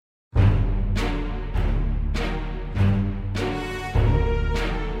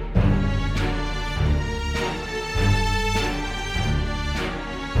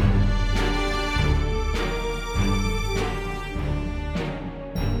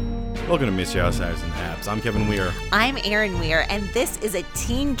Welcome to Mystery Outsiders and Abs. I'm Kevin Weir. I'm Erin Weir, and this is a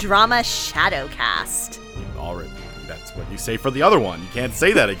teen drama shadowcast. Already, that's what you say for the other one. You can't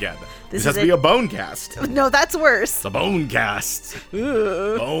say that again. This has to be a bone cast. No, that's worse. It's a bone cast.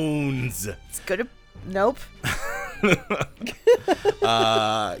 Bones. It's good. Nope.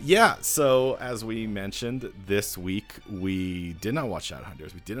 So as we mentioned, this week we did not watch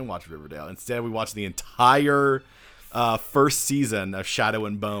Shadowhunters. We didn't watch Riverdale. Instead, we watched the entire first season of Shadow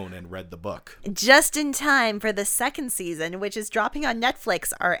and Bone and read the book. Just in time for the second season, which is dropping on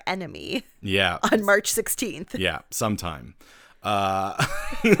Netflix, Our Enemy. Yeah. On March 16th. Yeah, sometime.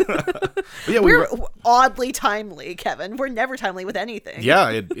 We're oddly timely, Kevin. We're never timely with anything. Yeah,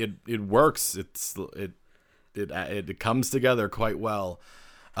 it works. It comes together quite well.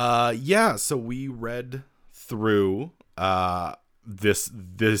 So we read through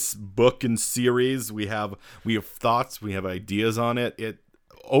this book and series. We have thoughts, we have ideas on it. It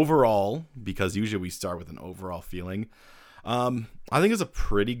overall, because usually we start with an overall feeling, I think it's a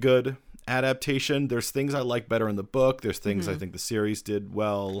pretty good adaptation. There's things I like better in the book. There's things I think the series did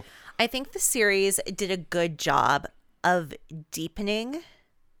well. I think the series did a good job of deepening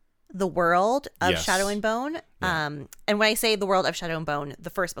the world of Shadow and Bone. Yeah. And when I say the world of Shadow and Bone, the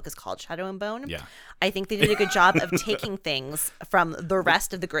first book is called Shadow and Bone. Yeah. I think they did a good job of taking things from the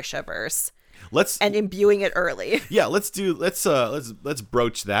rest of the Grishaverse and imbuing it early. Yeah, let's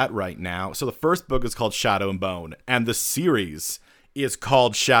broach that right now. So the first book is called Shadow and Bone, and the series is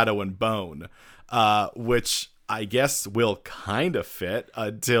called Shadow and Bone, which I guess will kind of fit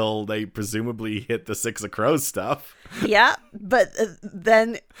until they presumably hit the Six of Crows stuff. Yeah, but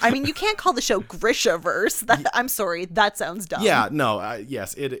then, I mean, you can't call the show Grishaverse. I'm sorry, that sounds dumb. Yeah, no,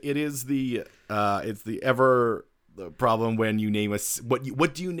 yes, it is it's the ever problem when you name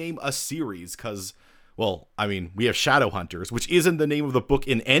what do you name a series? Because, well, I mean, we have Shadowhunters, which isn't the name of the book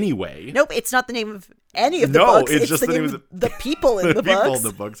in any way. Nope, it's not the name of any of the books. It's just the name of the people in the books. People in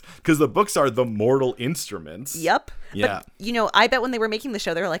the books. Because the books are the mortal instruments. Yep. Yeah. But, I bet when they were making the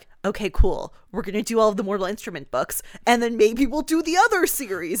show, they were like, okay, cool. We're going to do all of the Mortal Instrument books, and then maybe we'll do the other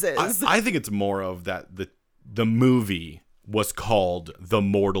series. I think it's more of that the movie was called The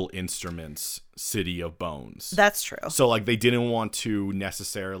Mortal Instruments City of Bones. That's true. So they didn't want to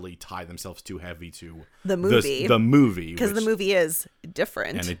necessarily tie themselves too heavy to the movie. The movie. Because the movie is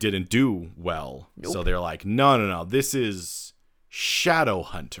different. And it didn't do well. Nope. So they're like, no, this is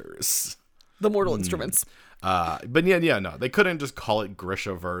Shadowhunters. The Mortal Instruments. But no, they couldn't just call it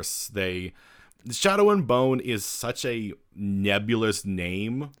Grishaverse. Shadow and Bone is such a nebulous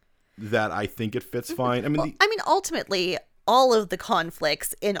name that I think it fits fine. I mean, ultimately, all of the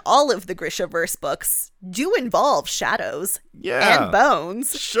conflicts in all of the Grishaverse books do involve shadows and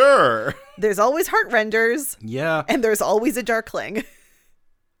bones. Sure. There's always Heartrenders. Yeah. And there's always a Darkling.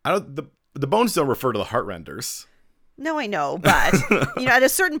 The bones don't refer to the Heartrenders. No, I know, but at a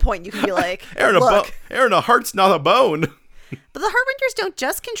certain point you can be like, Aaron, a heart's not a bone. But the Heartrenders don't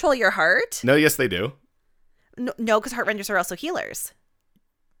just control your heart. No, yes, they do. No, because Heartrenders are also healers.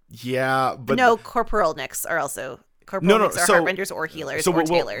 Yeah, but no, Corporalniks are also Corporalniks are Heartrenders or healers or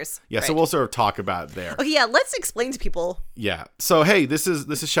tailors. Yeah, right. So we'll sort of talk about there. Okay, yeah, let's explain to people. Yeah. So hey, this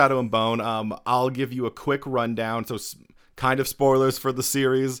is Shadow and Bone. I'll give you a quick rundown. So kind of spoilers for the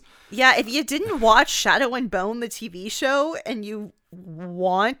series. Yeah, if you didn't watch Shadow and Bone, the TV show, and you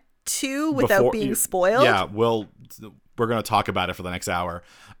want to without being spoiled. Yeah, we're going to talk about it for the next hour.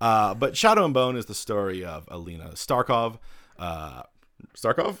 But Shadow and Bone is the story of Alina Starkov.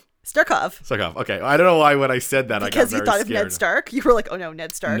 Starkov? Okay. I don't know why when I said that because I got very scared. Because you thought of Ned Stark? You were like, oh no,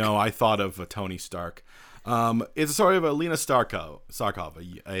 Ned Stark. No, I thought of Tony Stark. It's a story of Alina Starkov,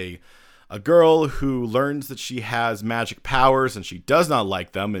 a girl who learns that she has magic powers and she does not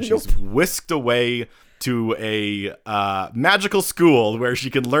like them, and she's whisked away to a magical school where she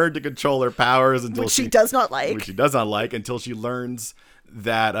can learn to control her powers until which she does not like. Which she does not like until she learns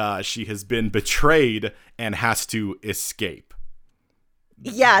that she has been betrayed and has to escape.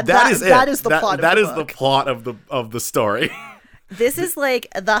 Yeah, that is the plot of the book. That is the plot of the story. This is like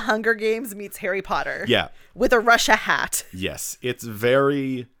The Hunger Games meets Harry Potter. Yeah. With a Russia hat. Yes. It's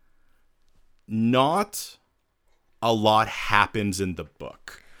very... Not a lot happens in the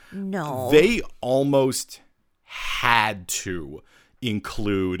book. No. They almost had to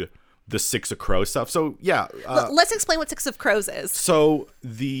include the Six of Crows stuff. So, yeah. Let's explain what Six of Crows is. So,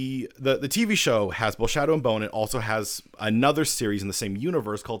 the TV show has both Shadow and Bone. It also has another series in the same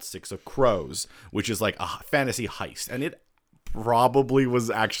universe called Six of Crows, which is like a fantasy heist. And it probably was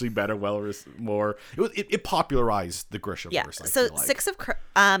actually better, it popularized the Grishaverse. Yeah. So Six of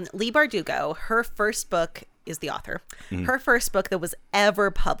Lee Bardugo, her first book is the author. Her first book that was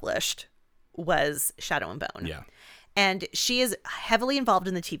ever published was Shadow and Bone. Yeah. And she is heavily involved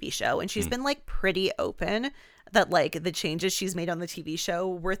in the TV show, and she's been like pretty open that like the changes she's made on the TV show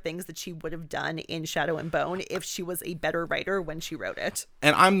were things that she would have done in Shadow and Bone if she was a better writer when she wrote it.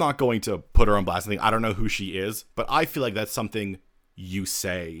 And I'm not going to put her on blast. I don't know who she is, but I feel like that's something you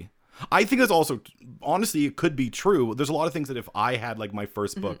say. I think that's also, honestly, it could be true. There's a lot of things that if I had like my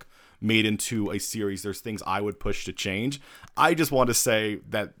first book made into a series, there's things I would push to change. I just want to say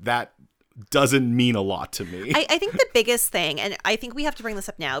that doesn't mean a lot to me. I think the biggest thing, and I think we have to bring this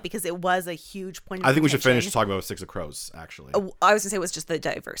up now because it was a huge point of I think we should contention. finish talking about Six of Crows, actually. I was going to say it was just the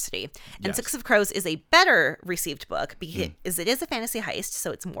diversity. And Yes. Six of Crows is a better received book because it is a fantasy heist,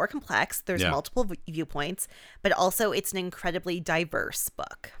 so it's more complex. There's multiple viewpoints, but also it's an incredibly diverse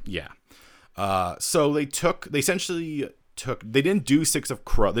book. Yeah. So they didn't do Six of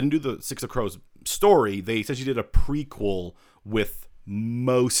Crows. They didn't do the Six of Crows story. They essentially did a prequel with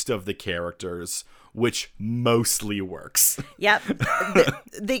most of the characters, which mostly works. Yep.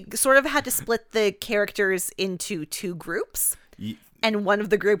 They sort of had to split the characters into two groups. And one of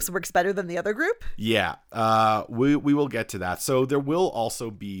the groups works better than the other group. Yeah. We will get to that. So there will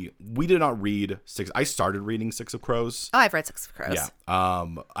also be, we did not read I started reading Six of Crows. Oh, I've read Six of Crows.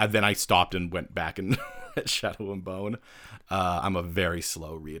 Yeah. Then I stopped and went back and read Shadow and Bone. I'm a very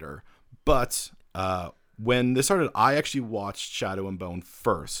slow reader. But when this started, I actually watched Shadow and Bone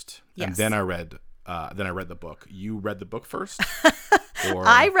first. Yes. And then I read the book. You read the book first? Or...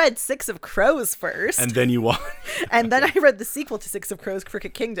 I read Six of Crows first. And then you watched. And then I read the sequel to Six of Crows,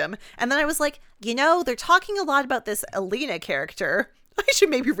 Crooked Kingdom. And then I was like, they're talking a lot about this Alina character. I should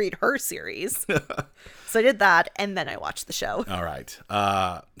maybe read her series. So I did that, and then I watched the show. All right.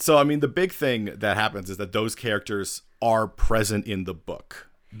 So, I mean, the big thing that happens is that those characters are present in the book.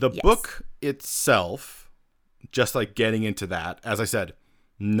 The book itself, just like getting into that, as I said,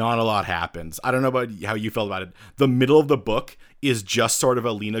 not a lot happens. I don't know about how you felt about it. The middle of the book is just sort of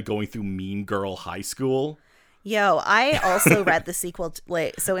Alina going through Mean Girl High School. Yo, I also read the sequel.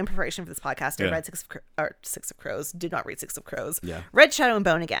 So in preparation for this podcast, I read Six of Crows. Did not read Six of Crows. Yeah. Read Shadow and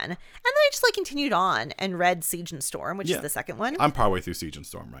Bone again. And then I just continued on and read Siege and Storm, which is the second one. I'm partway through Siege and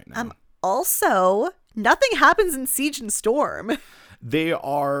Storm right now. Also, nothing happens in Siege and Storm. They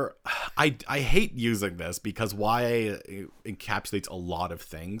are, I hate using this because YA encapsulates a lot of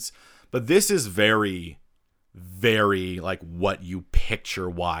things, but this is very, very like what you picture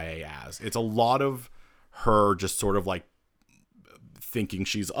YA as. It's a lot of her just sort of like thinking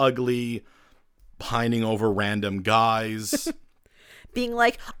she's ugly, pining over random guys. Being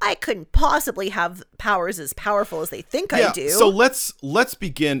like, I couldn't possibly have powers as powerful as they think I do. So let's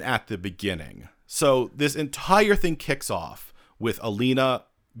begin at the beginning. So this entire thing kicks off with Alina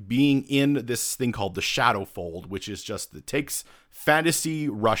being in this thing called the Shadowfold, which is just, it takes fantasy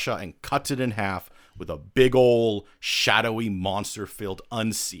Russia and cuts it in half with a big old shadowy monster-filled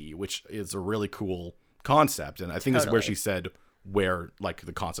Unsea, which is a really cool concept. And I think this is where she said where like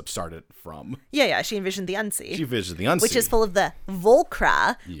the concept started from. Yeah, she envisioned the Unsea. She envisioned the Unsea. Which is full of the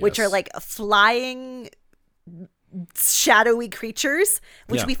Volcra, which are like flying shadowy creatures,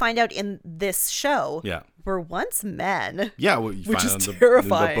 which we find out in this show were once men. Yeah, well, you which find is in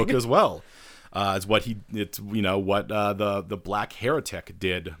terrifying. the book as well. It's what the Black Heretic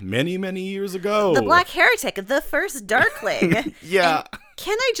did many years ago. The Black Heretic, the first Darkling. Yeah. And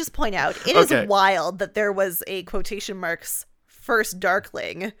can I just point out, it is wild that there was a quotation marks first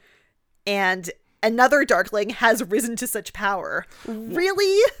Darkling and another Darkling has risen to such power.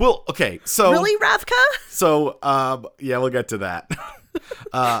 Really? Well, okay, so really, Ravka? So, we'll get to that.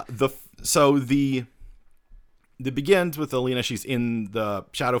 The begins with Alina. She's in the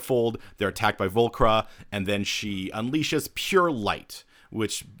Shadowfold. They're attacked by Volcra, and then she unleashes pure light,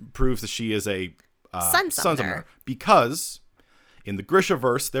 which proves that she is a Sun Summoner. Because in the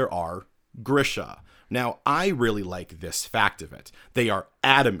Grishaverse there are Grisha. Now, I really like this fact of it. They are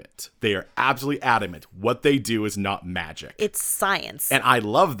adamant. They are absolutely adamant. What they do is not magic. It's science. And I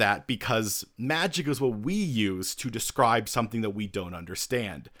love that because magic is what we use to describe something that we don't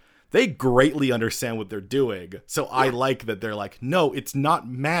understand. They greatly understand what they're doing. So I like that they're like, no, it's not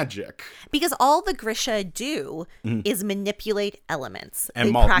magic. Because all the Grisha do is manipulate elements.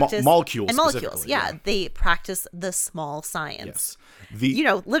 And practice molecules. And molecules, yeah. They practice the small science.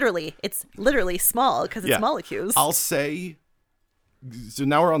 Yes. Literally, it's literally small because it's molecules. I'll say, so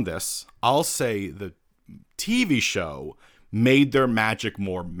now we're on this. I'll say the TV show made their magic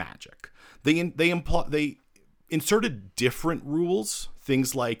more magic. They inserted different rules.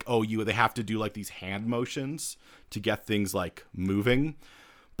 Things like, they have to do like these hand motions to get things like moving.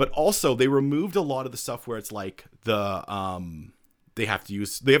 But also they removed a lot of the stuff where it's like they have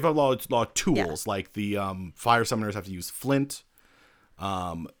a lot of tools, like the fire summoners have to use flint.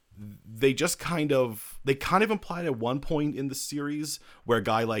 They kind of implied at one point in the series where a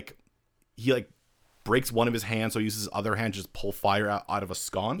guy he breaks one of his hands, so he uses his other hand to just pull fire out of a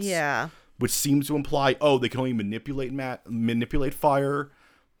sconce. Yeah. Which seems to imply, they can only manipulate fire,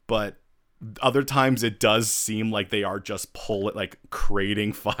 but other times it does seem like they are just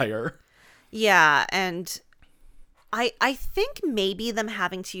creating fire. Yeah, and I think maybe them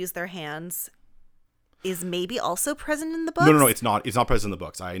having to use their hands is maybe also present in the books. No, it's not. It's not present in the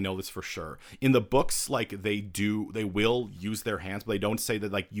books. I know this for sure. In the books, they will use their hands, but they don't say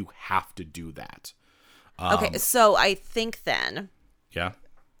that you have to do that. Okay, so I think then. Yeah.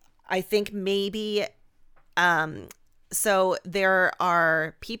 I think maybe. So there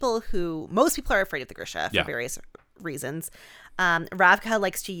are most people are afraid of the Grisha for various reasons. Ravka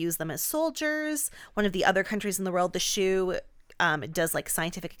likes to use them as soldiers. One of the other countries in the world, the Shu, does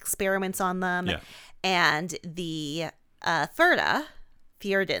scientific experiments on them. Yeah. And the Fjordans,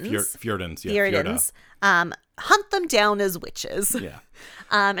 hunt them down as witches. Yeah.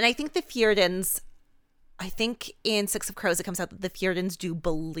 And I think the Fjordans, in Six of Crows it comes out that the Fjordans do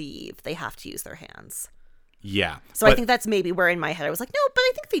believe they have to use their hands. Yeah. So I think that's maybe where in my head I was like, no, but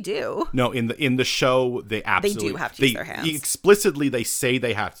I think they do. No, in the show they absolutely they do have to use their hands. Explicitly they say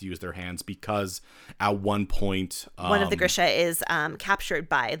they have to use their hands because at one point one of the Grisha is captured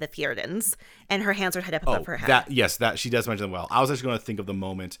by the Fjordans and her hands are tied up above her head. That she does mention well. I was actually going to think of the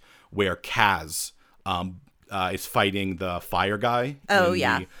moment where Kaz is fighting the fire guy.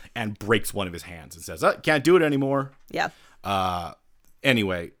 And breaks one of his hands and says, can't do it anymore. Yeah.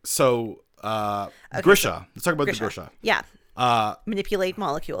 Anyway, so Grisha. Let's talk about the Grisha. Yeah. Manipulate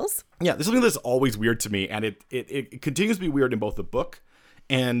molecules. Yeah, there's something that's always weird to me, and it continues to be weird in both the book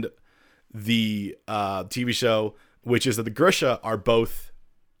and the TV show, which is that the Grisha are both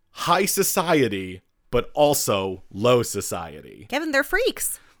high society but also low society. Kevin, they're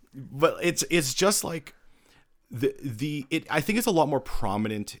freaks. But it's just like I think it's a lot more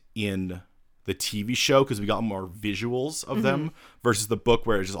prominent in the TV show because we got more visuals of them versus the book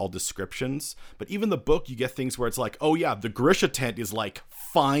where it's just all descriptions. But even the book, you get things where it's like, oh yeah, the Grisha tent is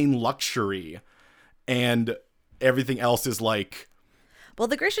fine luxury and everything else is well,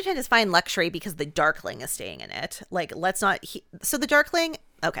 the Grisha tent is fine luxury because the Darkling is staying in it. So the Darkling,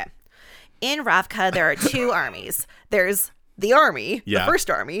 okay. In Ravka, there are two armies. There's the army, the first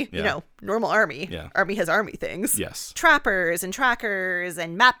army, normal army. Yeah. Army has army things. Yes. Trappers and trackers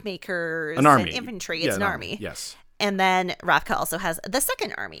and map makers an army. And infantry. It's an army. Yes. And then Ravka also has the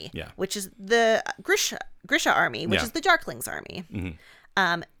second army, which is the Grisha army, which is the Darklings army.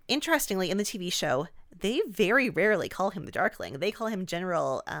 Mm-hmm. Interestingly, in the TV show, they very rarely call him the Darkling. They call him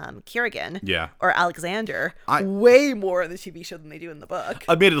General Kerrigan or Alexander way more in the TV show than they do in the book.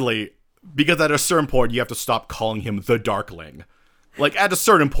 Admittedly, because at a certain point, you have to stop calling him the Darkling. At a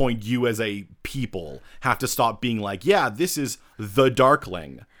certain point, you as a people have to stop being this is the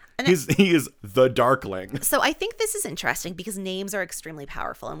Darkling. He is the Darkling. So I think this is interesting because names are extremely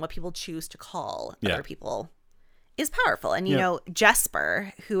powerful, and what people choose to call other people is powerful. And,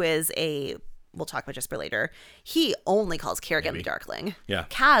 Jesper, who is we'll talk about Jesper later, he only calls Kerrigan the Darkling. Yeah.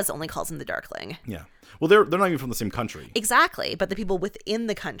 Kaz only calls him the Darkling. Yeah. Well, they're not even from the same country. Exactly, but the people within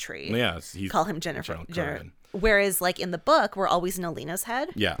the country call him Jennifer. Whereas, in the book, we're always in Alina's head.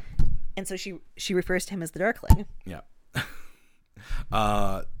 Yeah. And so she refers to him as the Darkling. Yeah.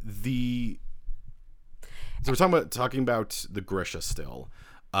 So we're talking about the Grisha still.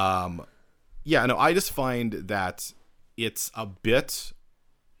 I just find that it's a bit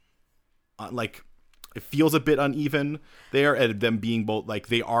it feels a bit uneven there, and them being both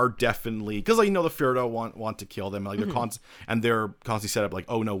they are definitely because the Fjorda want to kill them they're they're constantly set up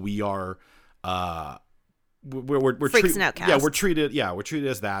oh no, we are we're freaks and outcasts. Yeah, we're treated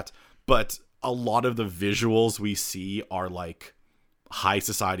as that, but a lot of the visuals we see are high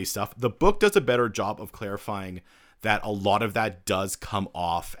society stuff. The book does a better job of clarifying that a lot of that does come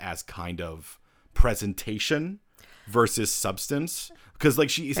off as kind of presentation versus substance, because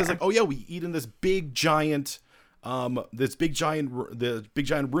she says oh yeah, we eat in this big giant room,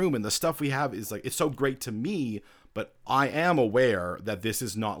 and the stuff we have is it's so great to me, but I am aware that this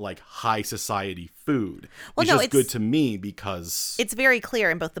is not high society food. Well, it's just good to me because it's very clear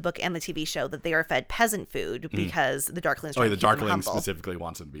in both the book and the TV show that they are fed peasant food because the Darklings. The Darkling specifically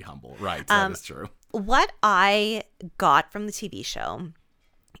wants them to be humble, right? That is true. What I got from the TV show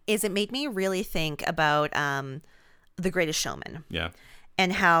is it made me really think about The Greatest Showman. Yeah.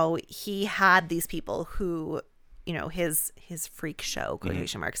 And how he had these people who his freak show,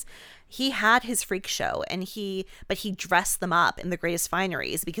 quotation marks. He had his freak show, but he dressed them up in the greatest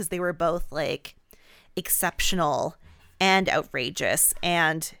fineries because they were both like exceptional and outrageous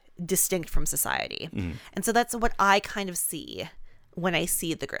and distinct from society. And so that's what I kind of see when I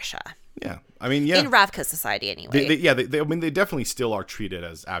see the Grisha. Yeah. I mean, yeah. In Ravka's society, anyway. They definitely still are treated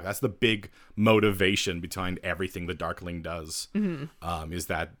as that's the big motivation behind everything the Darkling does. Is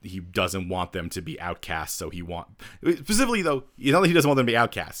that he doesn't want them to be outcasts. So specifically though, not that he doesn't want them to be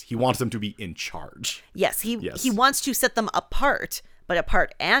outcasts. He wants them to be in charge. Yes, he wants to set them apart, but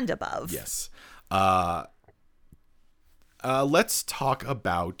apart and above. Yes. Let's talk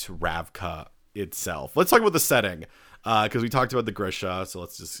about Ravka itself. Let's talk about the setting. Because we talked about the Grisha, so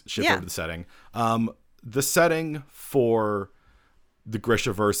let's just shift over to the setting. The setting for the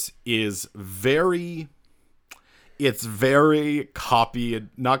Grishaverse is very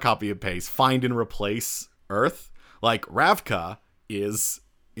not copy and paste, find and replace Earth. Like Ravka is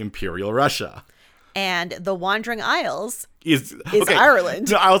Imperial Russia. And the Wandering Isles is okay, Ireland.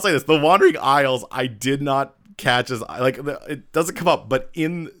 No, I will say this. The Wandering Isles, I did not catch as it doesn't come up, but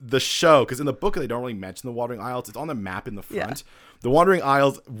in the show, because in the book they don't really mention the Wandering Isles. It's on the map in the front. The Wandering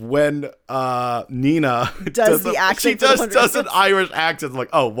Isles, when Nina does the accent, she does an Irish accent, like,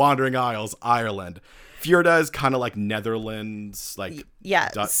 oh, Wandering Isles, Ireland. Fjorda is kind of like Netherlands, like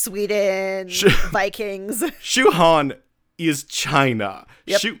Sweden, Vikings. Shuhan is China.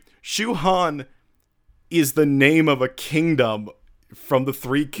 Yep. Shuhan is the name of a kingdom from the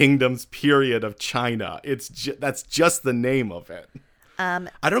Three Kingdoms period of China. That's just the name of it.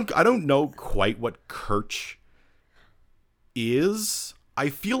 I don't know quite what Kerch is. I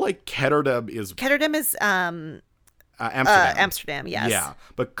feel like Ketterdam is Amsterdam, yes. Yeah,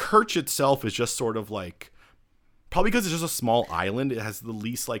 but Kerch itself is just sort of like, probably because it's just a small island, it has the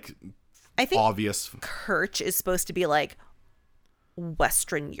least like obvious. Kerch is supposed to be like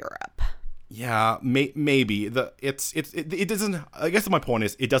Western Europe. Yeah, maybe it doesn't. I guess my point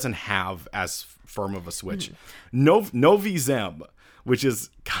is it doesn't have as firm of a switch. Novi Zem, which is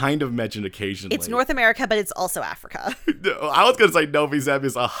kind of mentioned occasionally. It's North America, but it's also Africa. I was gonna say Novi Zem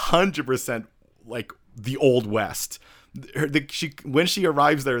is 100% like the Old West. When she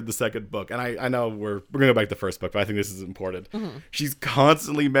arrives there in the second book, and I know we're gonna go back to the first book, but I think this is important. She's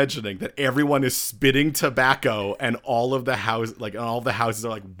constantly mentioning that everyone is spitting tobacco, and all of the houses are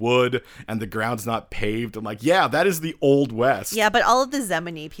like wood, and the ground's not paved. I'm like, yeah, that is the Old West. Yeah, but all of the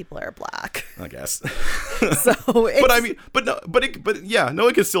Zemini people are black, I guess. So, no,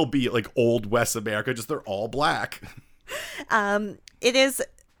 it could still be like Old West America. Just they're all black. It is.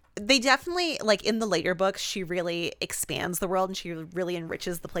 They definitely, like, in the later books, she really expands the world and she really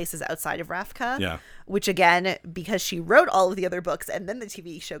enriches the places outside of Ravka. Yeah. Which, again, because she wrote all of the other books and then the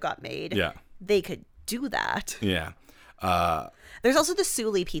TV show got made, they could do that. Yeah. There's also the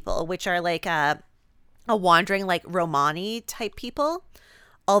Suli people, which are like a wandering, like, Romani type people.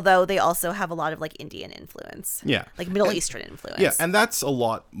 Although they also have a lot of, like, Indian influence. Yeah. Like Middle Eastern influence. Yeah, and that's a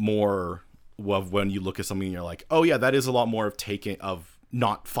lot more of when you look at something and you're like, oh, yeah, that is a lot more of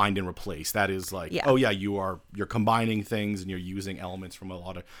not find and replace. That is like, oh yeah, you're combining things and you're using elements from a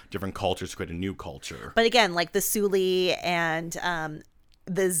lot of different cultures to create a new culture. But again, like the Suli and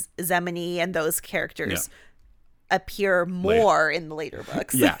the Zemini and those characters appear more in the later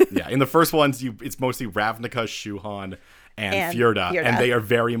books. Yeah. In the first ones, it's mostly Ravnica, Shuhan, and Fjorda, and they are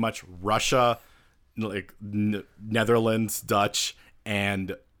very much Russia, like Netherlands, Dutch,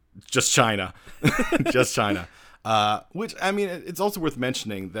 and just China. Just China. Which, I mean, it's also worth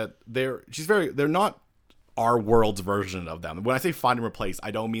mentioning that they're not our world's version of them. When I say find and replace,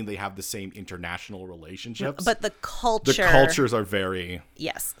 I don't mean they have the same international relationships. But the cultures are very...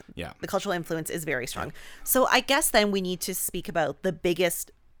 Yes. Yeah. The cultural influence is very strong. So I guess then we need to speak about the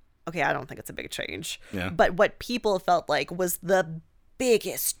biggest... Okay, I don't think it's a big change. Yeah. But what people felt like was the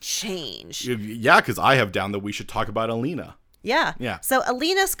biggest change. Yeah, because I have down that we should talk about Alina. Yeah. Yeah. So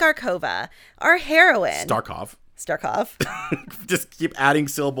Alina Skarkova, our heroine... Starkov. Just keep adding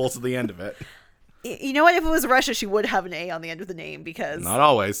syllables to the end of it. You know what? If it was Russia, she would have an A on the end of the name because... Not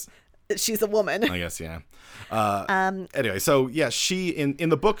always. She's a woman. I guess, yeah. Anyway, so yeah, she in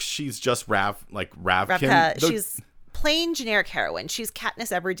the book she's just Ravka. She's plain generic heroine. She's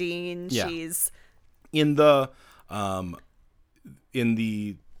Katniss Everdeen. Yeah. She's in the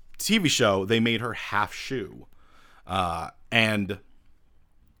TV show they made her half Shu, and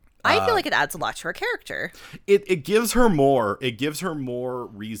I feel like it adds a lot to her character. It gives her more. It gives her more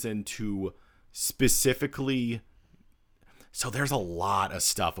reason to specifically. So there's a lot of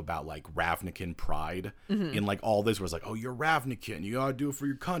stuff about like Ravnican pride in like all this, where it's like, oh, you're Ravnican, you gotta do it for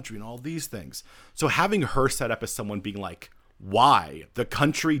your country and all these things. So having her set up as someone being like, why? The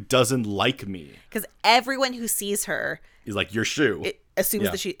country doesn't like me. Because everyone who sees her is like, your shoe. It assumes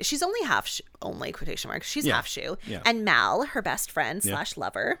that she's only half only quotation marks. She's half shoe. Yeah. And Mal, her best friend /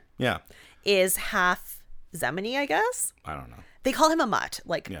 lover, is half Zemini, I guess. I don't know. They call him a mutt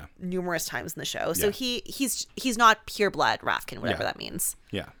like numerous times in the show. So he's not pure blood Ravkan, whatever that means.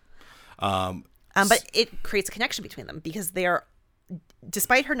 Yeah. But it creates a connection between them because they are,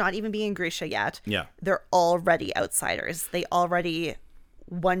 despite her not even being in Grisha yet, they're already outsiders. They already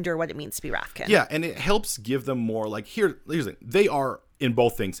wonder what it means to be Ravkan. Yeah, and it helps give them more like here's the thing. They are in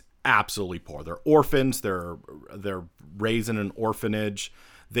both things absolutely poor. They're orphans. They're raised in an orphanage.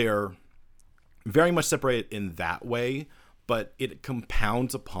 They're very much separated in that way, but it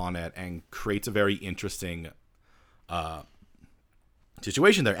compounds upon it and creates a very interesting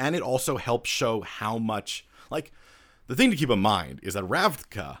situation there. And it also helps show how much, like, the thing to keep in mind is that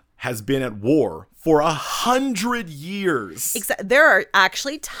Ravka has been at war for 100 years. There are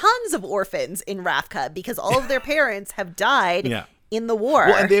actually tons of orphans in Ravka because all of their parents have died in the war.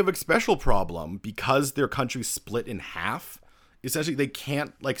 Well, and they have a special problem because their country's split in half. Essentially, they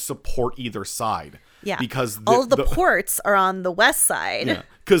can't like support either side. Yeah, because all of the ports are on the west side. Yeah,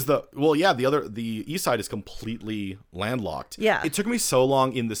 because the east side is completely landlocked. Yeah, it took me so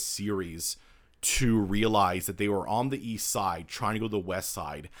long in the series to realize that they were on the east side trying to go to the west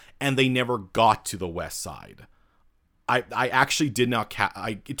side, and they never got to the west side. I actually did not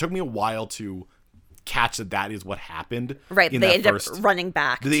it took me a while to catch that is what happened. Right, they ended up running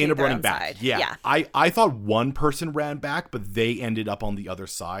back. They ended up running back. Side. Yeah. I thought one person ran back, but they ended up on the other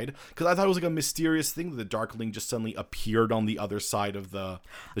side because I thought it was like a mysterious thing that the Darkling just suddenly appeared on the other side of the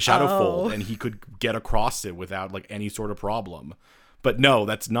Shadowfold, and he could get across it without like any sort of problem. But no,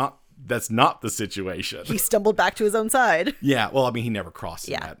 that's not the situation. He stumbled back to his own side. Yeah, well, I mean, he never crossed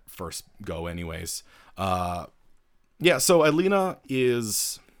in that first go anyways. So Alina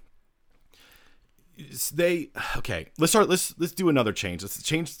is... let's do another change. It's a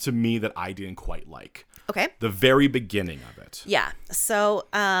change to me that I didn't quite like. Okay. The very beginning of it. Yeah. So,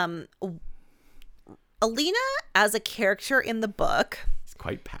 Alina as a character in the book is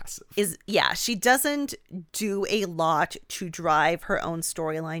quite passive. She doesn't do a lot to drive her own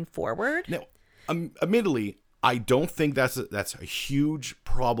storyline forward. Now, admittedly, I don't think that's a huge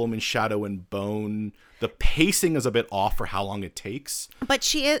problem in Shadow and Bone. The pacing is a bit off for how long it takes. But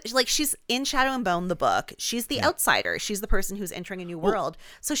she is she's in Shadow and Bone, the book. She's the outsider. She's the person who's entering a new world.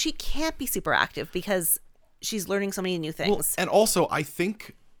 So she can't be super active because she's learning so many new things. Well, and also, I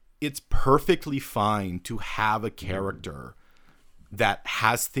think it's perfectly fine to have a character that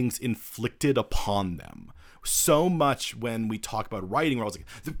has things inflicted upon them. So much when we talk about writing, where I was like,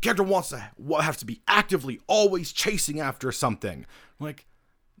 the character has to be actively always chasing after something. Like,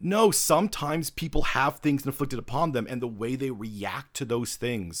 no, sometimes people have things inflicted upon them, and the way they react to those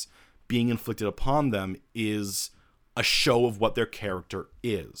things being inflicted upon them is a show of what their character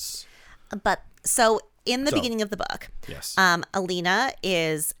is. But so in the beginning of the book, yes, Alina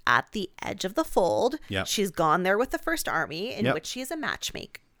is at the edge of the fold. Yep. She's gone there with the First Army, in which she is a map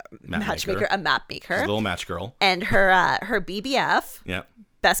maker. She's A little match girl. And her BBF,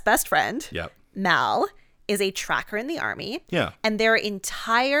 best friend, Mal, is a tracker in the army. Yeah. And their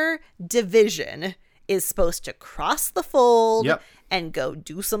entire division is supposed to cross the fold and go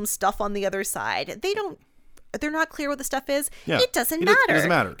do some stuff on the other side. They're not clear what the stuff is. Yeah. It doesn't matter. It doesn't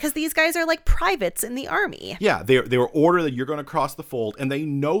matter. Because these guys are like privates in the army. Yeah, they were ordered that you're going to cross the fold, and they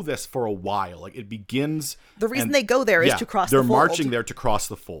know this for a while. Like, it begins... The reason they go there is to cross the fold. They're marching there to cross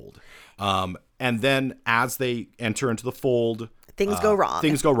the fold. And then as they enter into the fold... Things go wrong.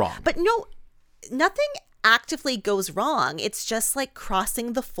 But no, nothing actively goes wrong. It's just like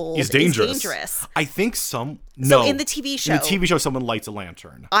crossing the fold is dangerous. I think So in the TV show... someone lights a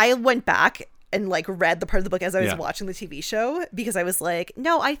lantern. I went back and like read the part of the book as I was watching the TV show because I was like,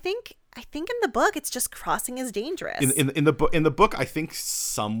 no, I think in the book it's just crossing is dangerous. In the book, I think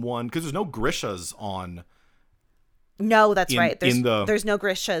someone, because there's no Grishas on. No, that's right. There's no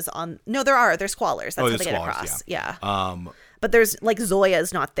Grishas on. No, there are. There's Squallers. That's how they get across. Yeah. But there's like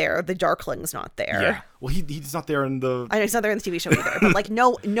Zoya's not there. The Darkling's not there. Yeah. Well, he's not there in the. I know he's not there in the TV show either. But like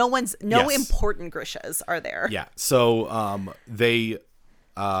no important Grishas are there. Yeah. So they're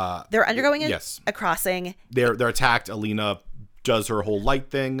undergoing a crossing. They're attacked. Alina does her whole light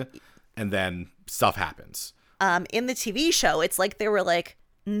thing, and then stuff happens. In the TV show, it's like they were like,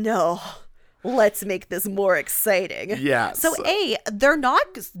 no, let's make this more exciting. Yeah. So they're not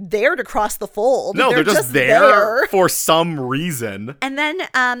there to cross the fold. No, they're just there for some reason. And then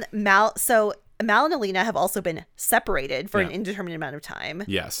Mal and Alina have also been separated for an indeterminate amount of time.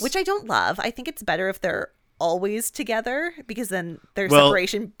 Yes. Which I don't love. I think it's better if they're always together, because then their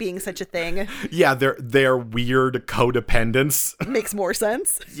separation being such a thing. Yeah, their weird codependence makes more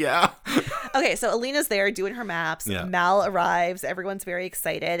sense. Yeah. Okay, so Alina's there doing her maps. Yeah. Mal arrives. Everyone's very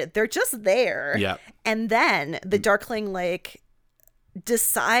excited. They're just there. Yeah. And then the Darkling,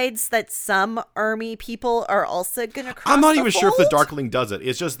 decides that some army people are also going to cross I'm not the even fold. sure if the Darkling does it.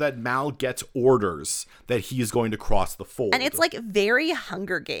 It's just that Mal gets orders that he is going to cross the fold. And it's very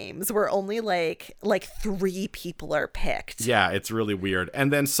Hunger Games where only like 3 people are picked. Yeah, it's really weird.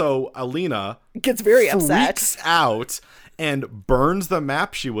 And then so Alina gets very upset. Freaks out and burns the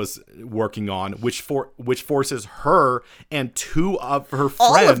map she was working on, which forces her and 2 of her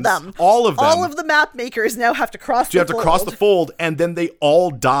friends, all of the map makers now have to cross the fold. You have to cross the fold, and then they all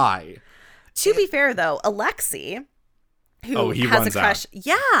die. To be fair, though, Alexei, who has a crush,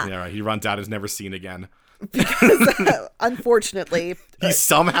 yeah, right. He runs out, is never seen again. Because unfortunately, he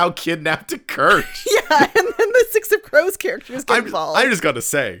somehow kidnapped a Kurt. Yeah, and then the Six of Crows characters get involved. I just got to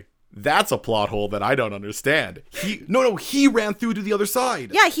say, that's a plot hole that I don't understand. He ran through to the other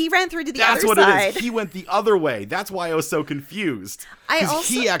side. Yeah, he ran through to the other side. That's what it is. He went the other way. That's why I was so confused. Because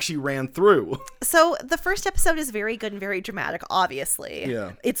he actually ran through. So the first episode is very good and very dramatic, obviously.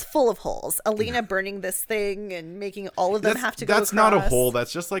 Yeah. It's full of holes. Alina burning this thing and making all of them have to go across. That's not a hole.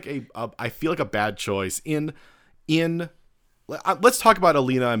 That's just I feel like a bad choice. Let's talk about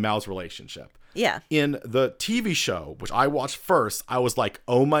Alina and Mal's relationship. Yeah. In the TV show, which I watched first, I was like,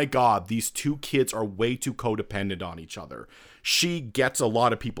 oh my God, these 2 kids are way too codependent on each other. She gets a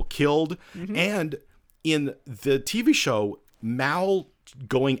lot of people killed. Mm-hmm. And in the TV show, Mal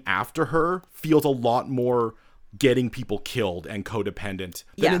going after her feels a lot more getting people killed and codependent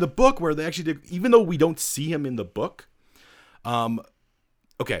than in the book, where they actually did, even though we don't see him in the book.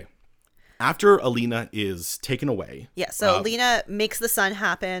 Okay. After Alina is taken away. Yeah, so Alina makes the sun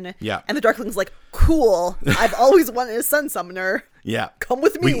happen. Yeah. And the Darkling's like, cool. I've always wanted a sun summoner. Yeah. Come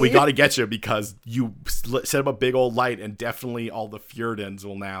with me. We got to get you because you set up a big old light, and definitely all the Fjordans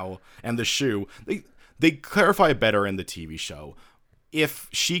will now, and the shoe. They clarify better in the TV show. If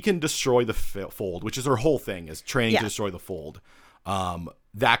she can destroy the fold, which is her whole thing, is training to destroy the fold,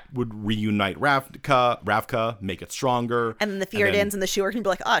 that would reunite Ravka, make it stronger. And then the Fjordans and the shoe are going to be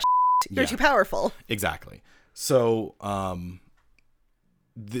like, you're too powerful. Exactly. So,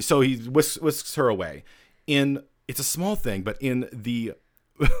 so he whisks her away. It's a small thing, but in the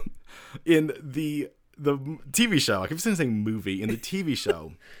TV show, I keep saying movie. In the TV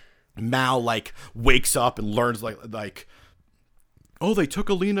show, Mal wakes up and learns oh, they took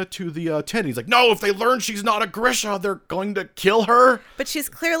Alina to the tent. He's like, no, if they learn she's not a Grisha, they're going to kill her. But she's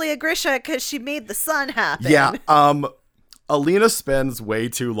clearly a Grisha because she made the sun happen. Yeah. Alina spends way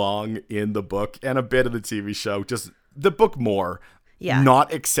too long in the book and a bit of the TV show, just the book more. Yeah.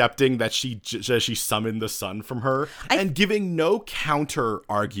 Not accepting that she summoned the sun from her and giving no counter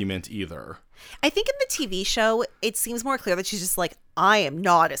argument either. I think in the TV show, it seems more clear that she's just like, I am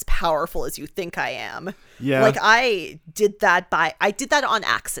not as powerful as you think I am. Yeah. I did that on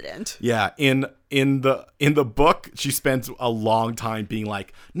accident. Yeah. In the book, she spends a long time being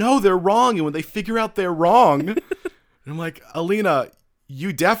like, no, they're wrong. And when they figure out they're wrong, I'm like, Alina,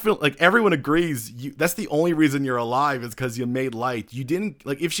 you definitely, everyone agrees, that's the only reason you're alive is because you made light. You didn't,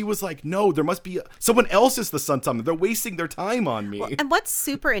 if she was like, no, there must be someone else is the sun summoner. They're wasting their time on me. Well, and what's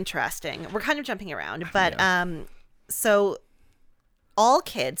super interesting, we're kind of jumping around, but so all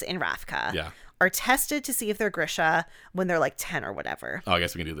kids in Ravka are tested to see if they're Grisha when they're 10 or whatever. Oh, I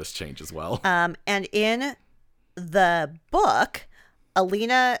guess we can do this change as well. And in the book,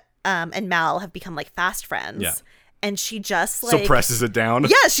 Alina and Mal have become fast friends. Yeah. And she just suppresses it down.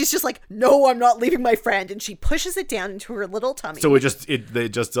 Yeah, she's just like, no, I'm not leaving my friend, and she pushes it down into her little tummy. So it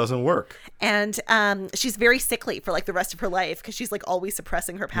just doesn't work. And she's very sickly for the rest of her life because she's always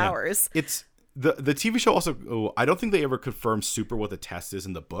suppressing her powers. Yeah. It's the TV show also. I don't think they ever confirm super what the test is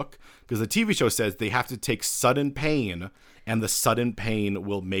in the book, because the TV show says they have to take sudden pain, and the sudden pain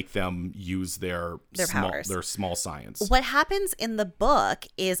will make them use their powers, their small science. What happens in the book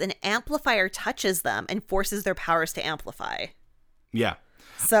is an amplifier touches them and forces their powers to amplify. Yeah.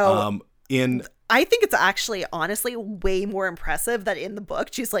 So I think it's actually honestly way more impressive that in the book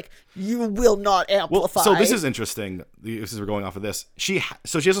she's like, you will not amplify. Well, so this is interesting. This is we're going off of this. She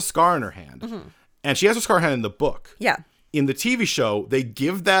has a scar on her hand, and she has a scar on her hand in the book. Yeah. in the TV show, they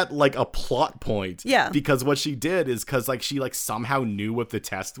give that like a plot point. Yeah. Because what she did is because like she like somehow knew what the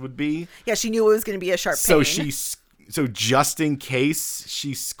test would be. Yeah, she knew it was going to be a sharp So pain. so just in case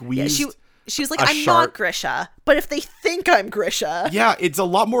she squeezed. Yeah, she was like, I'm not Grisha, but if they think I'm Grisha. Yeah, it's a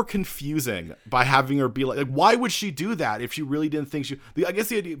lot more confusing by having her be like, why would she do that if she really didn't think she... I guess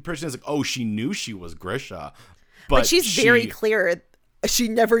the idea person is like, oh, she knew she was Grisha. But she's very clear. She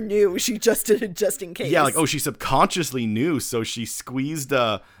never knew. She just did it just in case. Yeah, like, oh, she subconsciously knew, so she squeezed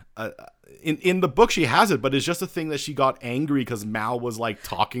in the book she has it, but it's just a thing that she got angry because Mal was like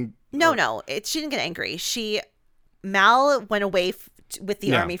talking. No, she didn't get angry. Mal went away with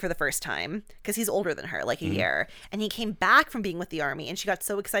the army for the first time because he's older than her, like a year, and he came back from being with the army, and she got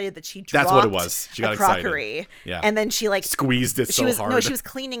so excited that she dropped. That's what it was. She got crockery, excited. Yeah, and then she like squeezed it so hard. No, she was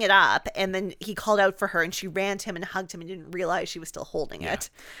cleaning it up, and then he called out for her, and she ran to him and hugged him, and didn't realize she was still holding it.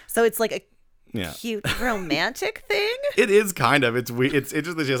 So it's like a cute romantic thing. It is kind of. It's weird. It's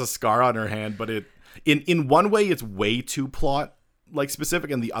just that she has a scar on her hand, but in one way it's way too plot like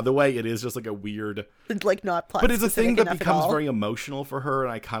specific, and the other way it is just like a weird like not plot, but it's a thing that becomes very emotional for her,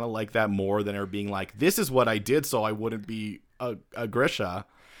 and I kind of like that more than her being like, this is what I did so I wouldn't be a Grisha.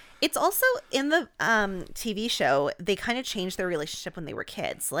 It's also in the TV show, they kind of changed their relationship when they were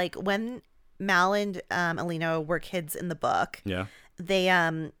kids. Like when Mal and Alina were kids in the book,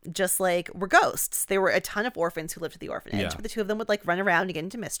 they just like were ghosts. There were a ton of orphans who lived at the orphanage, but the two of them would like run around and get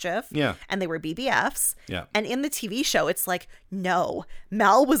into mischief. Yeah. And they were BBFs. Yeah. And in the TV show, it's like, no,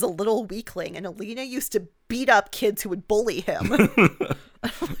 Mal was a little weakling, and Alina used to beat up kids who would bully him. Like,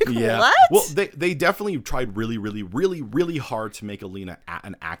 what? Well, they definitely tried really, really, really, really hard to make Alina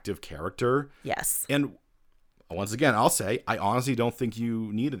an active character. Yes. And once again, I'll say, I honestly don't think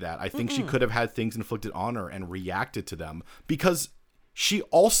you needed that. I think she could have had things inflicted on her and reacted to them, because she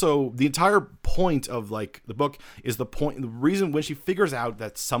also, the entire point of like the book is the reason when she figures out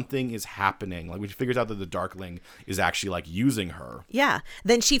that something is happening, like when she figures out that the Darkling is actually like using her. Yeah.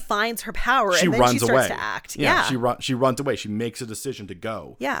 Then she finds her power and then she starts to act. Yeah. She runs away. She makes a decision to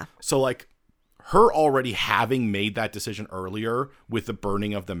go. Yeah. So like her already having made that decision earlier with the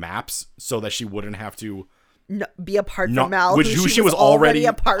burning of the maps so that she wouldn't have to be apart from Mal, who she was already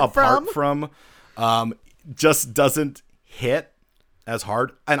apart from just doesn't hit as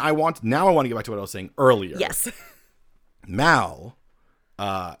hard. And I want to get back to what I was saying earlier. Yes. Mal,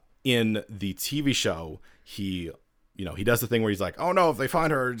 in the TV show, he does the thing where he's like, oh no, if they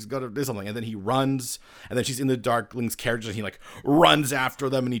find her, he's got to do something. And then he runs, and then she's in the Darklings carriage, and he like runs after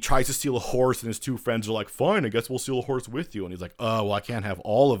them, and he tries to steal a horse, and his two friends are like, fine, I guess we'll steal a horse with you. And he's like, oh, well, I can't have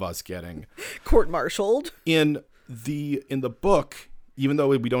all of us getting court-martialed. In the book, even though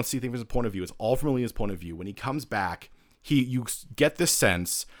we don't see things from his point of view, it's all from Alina's point of view. When he comes back, you get the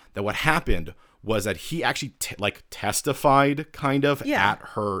sense that what happened was that he actually testified kind of at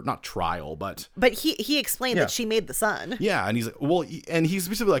her, not trial, but he explained that she made the sun. Yeah. And he's like, well, and he's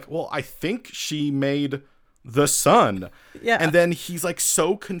basically like, well, I think she made the sun. Yeah. And then he's like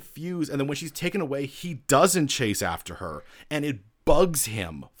so confused. And then when she's taken away, he doesn't chase after her, and it bugs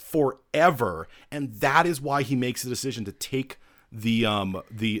him forever. And that is why he makes the decision to take the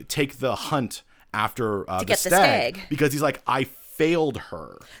hunt after the stag, because he's like, I failed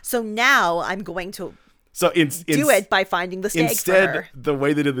her. So now I'm going to do it by finding the stag. Instead, for her. The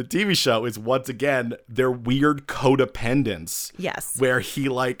way they did the TV show is once again their weird codependence. Yes. Where he's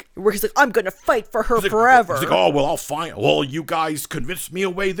like, I'm going to fight for her forever. He's like, oh, well, you guys convinced me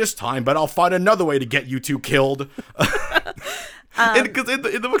away this time, but I'll find another way to get you two killed. Because in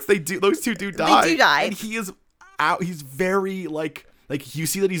the books, those two do die. They do die. And he is out. He's very like you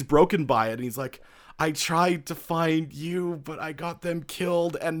see that he's broken by it, and he's like, I tried to find you, but I got them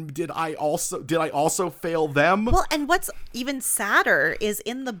killed, and did I also fail them? Well, and what's even sadder is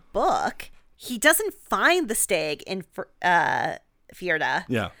in the book, he doesn't find the stag in Fjerda.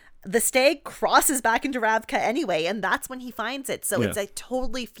 Yeah. The stag crosses back into Ravka anyway, and that's when he finds it. So it's a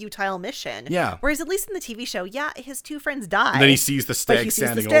totally futile mission. Yeah. Whereas at least in the TV show, his two friends die. And then he sees the stag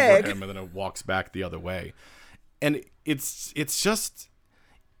standing over him, and then it walks back the other way. And it's just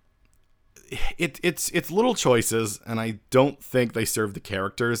it's little choices, and I don't think they serve the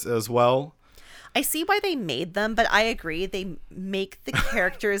characters as well. I see why they made them, but I agree they make the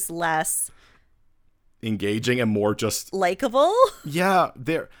characters less engaging and more just likable. Yeah,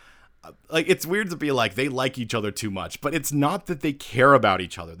 they're like, it's weird to be like they like each other too much, but it's not that they care about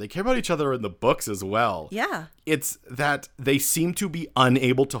each other. They care about each other in the books as well. Yeah. It's that they seem to be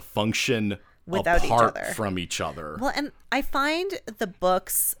unable to function without apart each other. From each other. Well, and I find the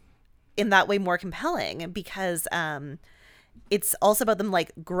books in that way more compelling because it's also about them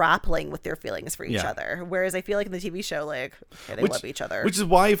like grappling with their feelings for each Yeah. other. Whereas I feel like in the TV show, like, okay, they love each other. Which is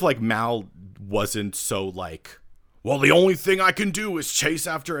why if like Mal wasn't so like, well, the only thing I can do is chase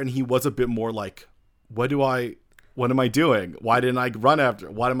after, and he was a bit more like, what am I doing? Why didn't I run after?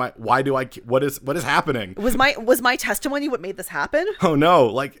 What is happening? Was my testimony what made this happen? Oh no,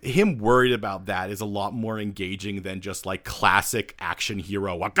 like him worried about that is a lot more engaging than just like classic action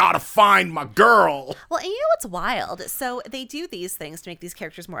hero. I gotta find my girl. Well, and you know what's wild? So they do these things to make these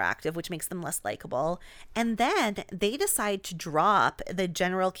characters more active, which makes them less likable. And then they decide to drop the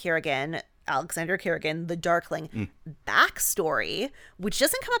General Kerrigan, Alexander Kerrigan, the Darkling backstory, which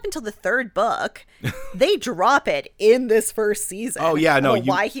doesn't come up until the third book. They drop it in this first season. Oh yeah, no,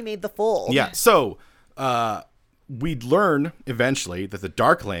 why he made the fold. Yeah, so we'd learn eventually that the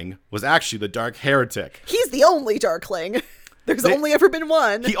Darkling was actually the Dark Heretic. He's the only Darkling. There's only ever been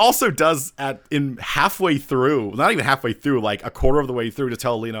one. He also does in halfway through, not even halfway through, like a quarter of the way through, to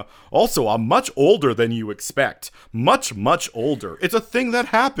tell Alina, also, I'm much older than you expect. Much, much older. It's a thing that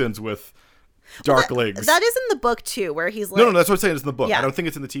happens with Darklings. That is in the book too, where he's like, No, that's what I'm saying. It's in the book. Yeah. I don't think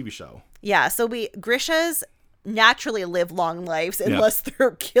it's in the TV show. Yeah, so Grishas naturally live long lives unless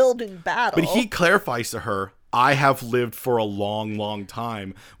they're killed in battle. But he clarifies to her, I have lived for a long, long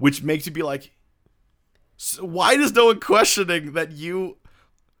time, which makes you be like, so why is no one questioning that you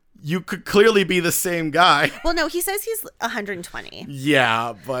could clearly be the same guy? Well, no, he says he's 120.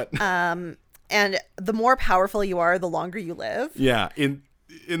 Yeah, but And the more powerful you are, the longer you live. yeah,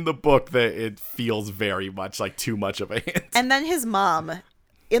 in the book, that it feels very much like too much of a hint. And then his mom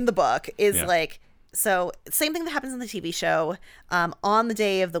in the book is like, so same thing that happens in the TV show. On the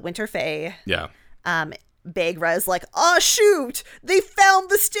day of the Winter Fae, Yeah. Bagra is like, oh shoot, they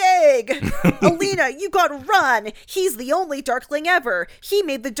found the stag. Alina, you gotta run. He's the only Darkling ever. He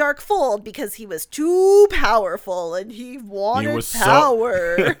made the Dark Fold because he was too powerful and he wanted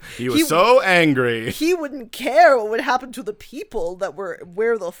power. He was so angry. He wouldn't care what would happen to the people that were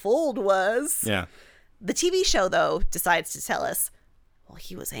where the fold was. Yeah. The TV show, though, decides to tell us, well,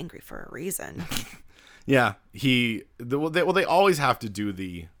 he was angry for a reason. Yeah. They always have to do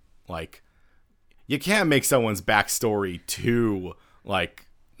the, like, you can't make someone's backstory too, like,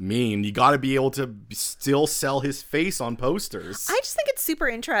 mean. You got to be able to still sell his face on posters. I just think it's super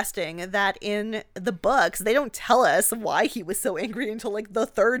interesting that in the books, they don't tell us why he was so angry until, like, the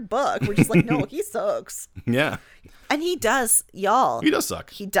third book. We're just like, no, he sucks. Yeah. And he does, y'all. He does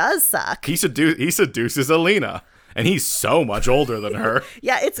suck. He does suck. He seduces Alina, and he's so much older than her.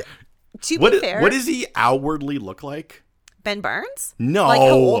 Yeah, it's, to be fair. What does he outwardly look like? Ben Barnes? No. Like,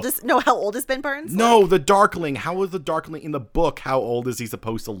 how old is Ben Barnes? No, like? The Darkling. How is the Darkling in the book? How old is he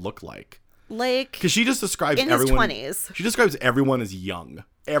supposed to look like? Like, because she just describes in everyone. his 20s. She describes everyone as young.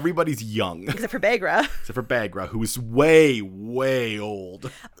 Everybody's young. Except for Bagra. Except for Bagra, who is way, way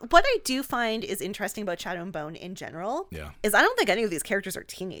old. What I do find is interesting about Shadow and Bone in general is I don't think any of these characters are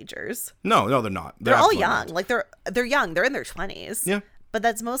teenagers. No, they're not. They're all young. Like, they're young. They're in their 20s. Yeah. But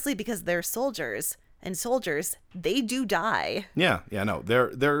that's mostly because they're soldiers. And soldiers, they do die. Yeah, no,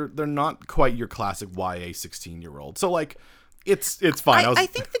 they're not quite your classic YA 16-year-old. So like, it's fine. I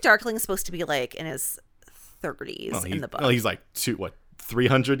think the Darkling is supposed to be like in his 30s in the book. Well, he's like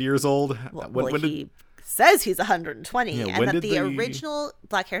 300 years old. He says he's 120, Yeah, and that the original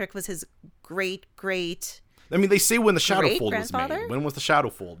Black Heretic was his great. I mean, they say when the Shadowfold was grandfather? made. When was the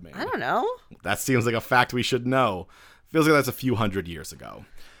Shadowfold made? I don't know. That seems like a fact we should know. Feels like that's a few hundred years ago.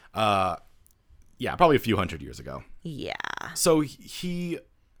 Yeah, probably a few hundred years ago. Yeah. So he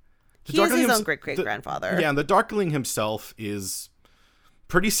is his own great-great-grandfather. Yeah, and the Darkling himself is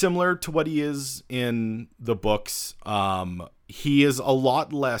pretty similar to what he is in the books. He is a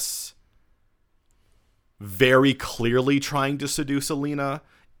lot less very clearly trying to seduce Alina.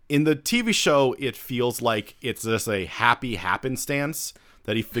 In the TV show, it feels like it's just a happy happenstance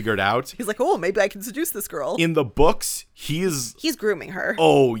that he figured out. He's like, oh, maybe I can seduce this girl. In the books, he's grooming her.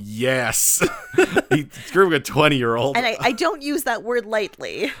 Oh, yes. He's grooming a 20-year-old. And I don't use that word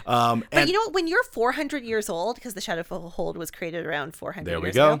lightly. But you know what? When you're 400 years old, because the Shadowfold was created around 400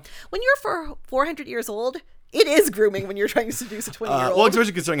 years ago. When you're 400 years old, it is grooming when you're trying to seduce a 20-year-old. Well,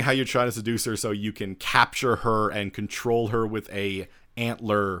 especially considering how you're trying to seduce her so you can capture her and control her with a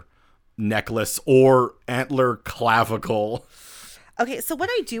antler necklace or antler clavicle. Okay, so what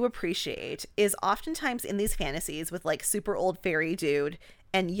I do appreciate is oftentimes in these fantasies with like super old fairy dude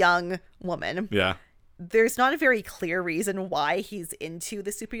and young woman. Yeah. There's not a very clear reason why he's into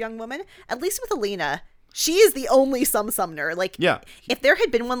the super young woman. At least with Alina, she is the only summoner. Like, yeah. If there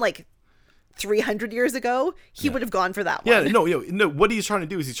had been one like 300 years ago, he would have gone for that one. Yeah, no. What he's trying to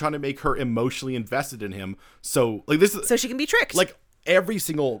do is he's trying to make her emotionally invested in him. So like this is so she can be tricked. Like every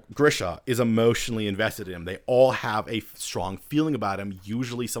single Grisha is emotionally invested in him. They all have a strong feeling about him,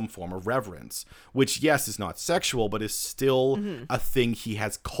 usually some form of reverence, which yes is not sexual, but is still a thing he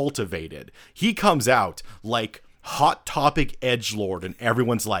has cultivated. He comes out like Hot Topic edgelord, and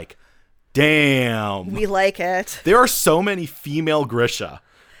everyone's like, "Damn, we like it." There are so many female Grisha.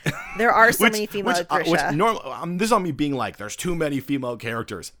 There are so many female Grisha. This is on me being like, there's too many female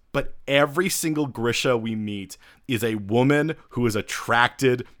characters. But every single Grisha we meet is a woman who is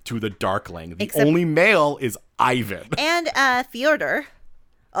attracted to the Darkling. The only male is Ivan. And Fyodor.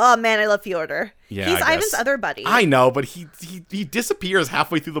 Oh, man, I love Fyodor. Yeah, he's Ivan's other buddy. I know, but he disappears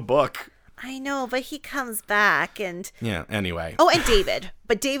halfway through the book. I know, but he comes back and... Yeah, anyway. Oh, and David.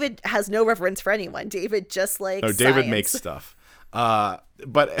 But David has no reverence for anyone. David just likes science. David makes stuff.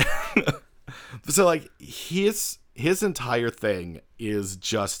 But so like his entire thing is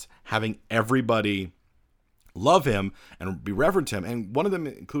just having everybody love him and be reverent to him, and one of them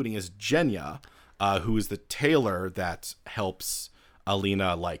including is Genya, who is the tailor that helps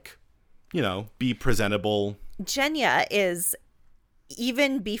Alina be presentable. Genya is,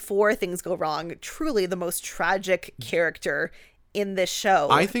 even before things go wrong, truly the most tragic character in this show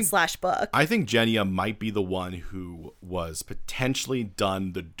 / book. I think Genya might be the one who was potentially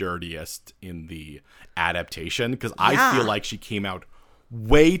done the dirtiest in the adaptation, because I feel like she came out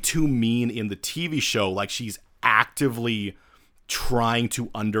way too mean in the TV show. Like she's actively trying to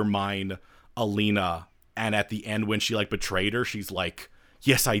undermine Alina, and at the end when she betrayed her, she's like,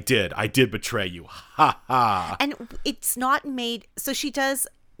 "Yes, I did betray you, ha ha." And it's not made, so she does,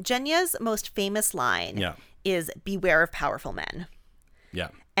 Genya's most famous line is "Beware of powerful men." Yeah.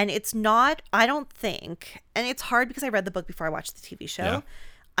 And it's not, I don't think, and it's hard because I read the book before I watched the TV show. Yeah.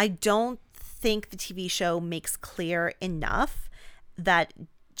 I don't think the TV show makes clear enough that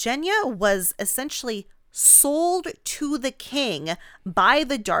Genya was essentially sold to the king by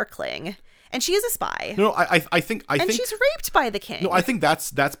the Darkling, and she is a spy. No, I think she's raped by the king. No, I think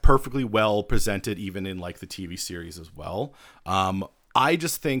that's perfectly well presented even in the TV series as well. I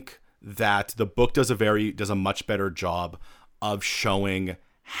just think that the book does a much better job of showing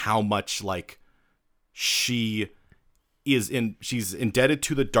how much she's indebted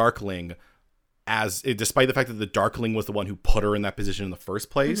to the Darkling, despite the fact that the Darkling was the one who put her in that position in the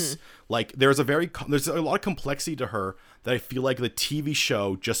first place. Mm-hmm. There's a lot of complexity to her that I feel like the TV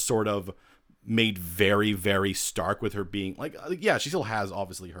show just sort of made very, very stark, with her being she still has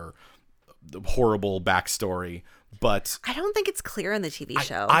obviously her horrible backstory, but I don't think it's clear in the TV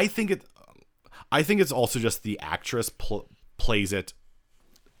show. I think it's also just the actress plays it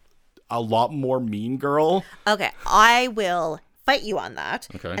a lot more mean girl. Okay, I will fight you on that.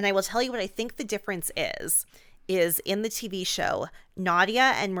 Okay. And I will tell you what I think the difference is in the TV show,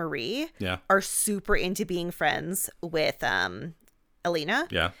 Nadia and Marie are super into being friends with Alina.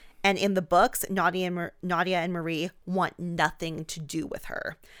 Yeah. And in the books, Nadia and Marie want nothing to do with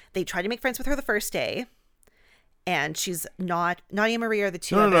her. They try to make friends with her the first day, and she's not. Nadia and Marie are the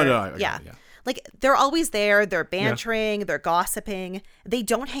two. No. Yeah. They're always there. They're bantering. They're gossiping. They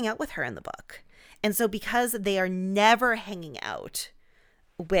don't hang out with her in the book. And so because they are never hanging out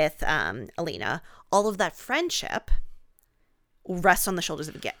with Alina, all of that friendship rests on the shoulders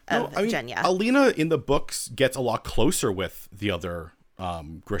of Genya. Alina in the books gets a lot closer with the other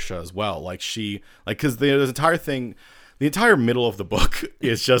Grisha as well. Because there's entire thing, the entire middle of the book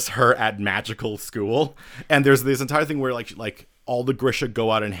is just her at magical school, and there's this entire thing where all the Grisha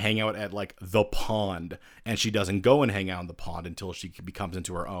go out and hang out at the pond, and she doesn't go and hang out in the pond until she becomes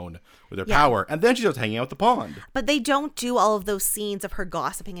into her own with her power, and then she starts hanging out at the pond. But they don't do all of those scenes of her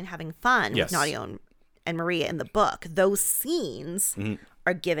gossiping and having fun with Nadia and Maria in the book. Those scenes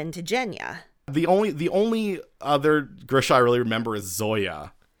are given to Genya. The only other Grisha I really remember is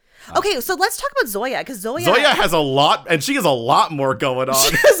Zoya. Okay, so let's talk about Zoya, because Zoya has a lot, and she has a lot more going on.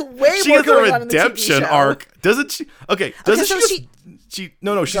 She has way more going on in the TV show. She has a redemption arc, doesn't she? Okay,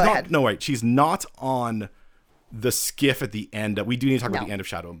 she's not on the skiff at the end. We do need to talk about the end of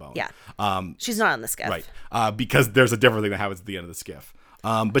Shadow and Bone. Yeah, she's not on the skiff, right? Because there's a different thing that happens at the end of the skiff.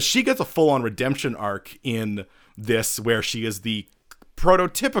 But she gets a full-on redemption arc in this, where she is the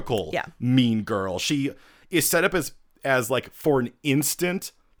prototypical mean girl. She is set up as for an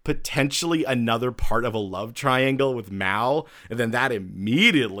instant potentially another part of a love triangle with Mal, and then that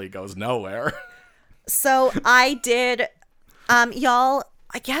immediately goes nowhere. So I did, y'all,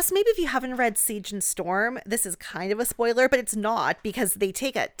 I guess maybe if you haven't read Siege and Storm, this is kind of a spoiler, but it's not, because they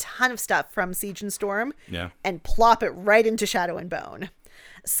take a ton of stuff from Siege and Storm and plop it right into Shadow and Bone.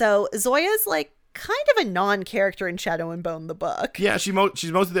 So Zoya's like kind of a non-character in Shadow and Bone, the book. Yeah, she's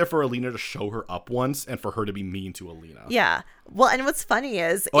mostly there for Alina to show her up once and for her to be mean to Alina. Yeah. Well, and what's funny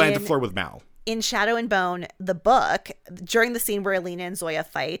is... and to flirt with Mal. In Shadow and Bone, the book, during the scene where Alina and Zoya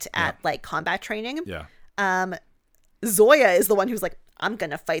fight at like combat training, Zoya is the one who's like, I'm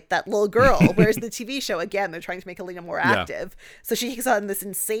going to fight that little girl. Whereas the TV show, again, they're trying to make Alina more active. So she takes on this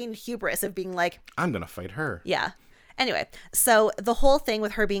insane hubris of being like, I'm going to fight her. Yeah. Anyway, so the whole thing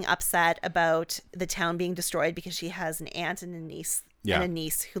with her being upset about the town being destroyed because she has an aunt and a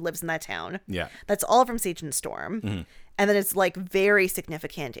niece who lives in that town. Yeah. That's all from Sage and Storm. Mm-hmm. And then it's like very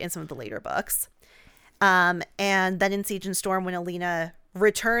significant in some of the later books. And then in Sage and Storm, when Alina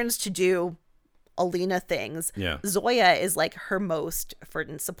returns to do Alina things, Zoya is like her most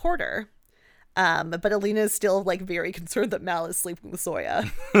fervent supporter. But Alina is still like very concerned that Mal is sleeping with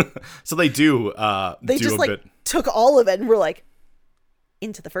Zoya. So they do. They just like took all of it and were like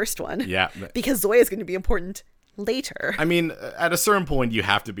into the first one. Yeah, because Zoya is going to be important later. I mean, at a certain point, you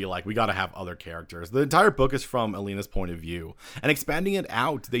have to be like, we got to have other characters. The entire book is from Alina's point of view, and expanding it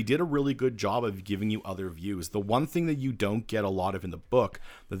out, they did a really good job of giving you other views. The one thing that you don't get a lot of in the book,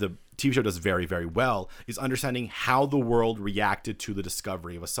 that the TV show does very, very well, is understanding how the world reacted to the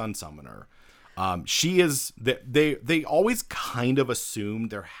discovery of a sun summoner. She is, they always kind of assume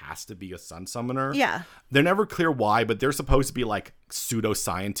there has to be a sun summoner. Yeah. They're never clear why, but they're supposed to be like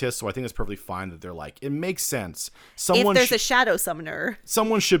pseudoscientists. So I think it's perfectly fine that they're like, it makes sense. If there's a shadow summoner,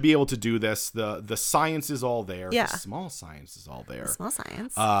 someone should be able to do this. The science is all there. Yeah. The small science is all there. Small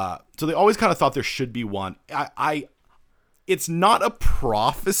science. So they always kind of thought there should be one. It's not a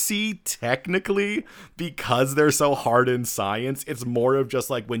prophecy technically because they're so hard in science. It's more of just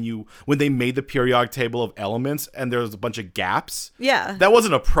like when they made the periodic table of elements and there's a bunch of gaps. Yeah. That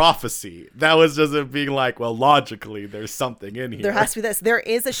wasn't a prophecy. That was just it being like, well, logically there's something in here. There has to be this. There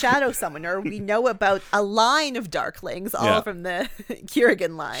is a shadow summoner. We know about a line of Darklings, all from the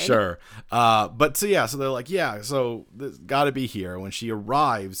Kiergan line. Sure. But so they're like, so this got to be here. When she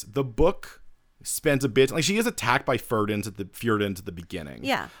arrives, the book spends a bit like she is attacked by Ferdins at the beginning.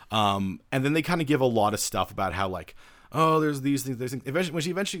 Yeah. And then they kind of give a lot of stuff about how like, oh, there's these things. Eventually, when she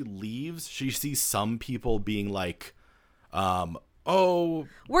eventually leaves, she sees some people being like,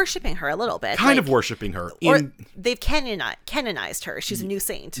 worshipping her a little bit, kind of worshipping her. They've canonized her. She's a new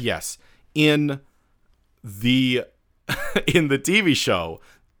saint. Yes. In the TV show,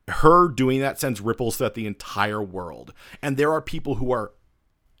 her doing that sends ripples throughout the entire world, and there are people who are.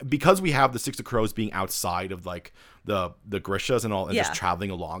 Because we have the Six of Crows being outside of like the Grishas and all, and just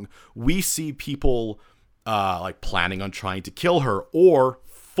traveling along, we see people like planning on trying to kill her or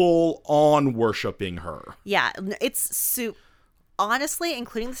full on worshiping her. Yeah, it's honestly,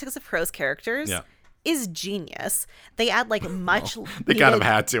 including the Six of Crows characters, is genius. They add like much they kind of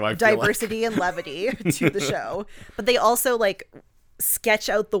had to diversity and levity to the show, but they also like sketch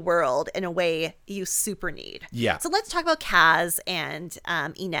out the world in a way you super need. Yeah. So let's talk about Kaz and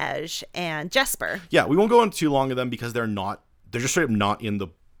Inej and Jesper. Yeah, we won't go on too long of them because they're just straight up not in the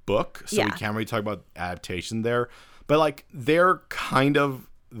book. So we can't really talk about adaptation there. But like they're kind of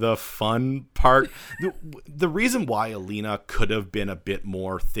the fun part. The reason why Alina could have been a bit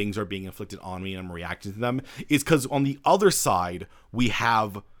more things are being inflicted on me and I'm reacting to them is because on the other side we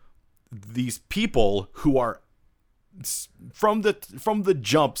have these people who are from the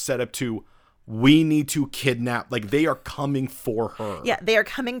jump set up to we need to kidnap, like they are coming for her. Yeah, they are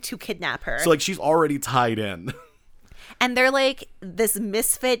coming to kidnap her. So like she's already tied in. And they're like this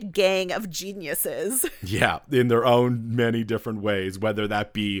misfit gang of geniuses. Yeah, in their own many different ways, whether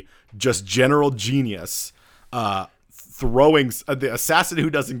that be just general genius, throwing the assassin who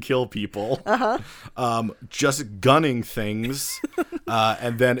doesn't kill people, just gunning things,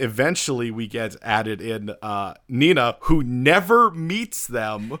 and then eventually we get added in Nina, who never meets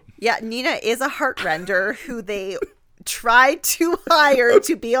them. Yeah, Nina is a heartrender who they tried to hire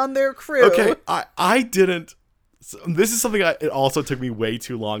to be on their crew. Okay, I didn't. This is something it also took me way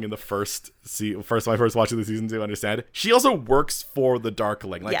too long in the first when I first watching the season to understand. She also works for the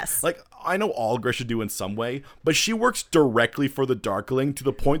Darkling. Yes. Like I know all Grisha do in some way, but she works directly for the Darkling to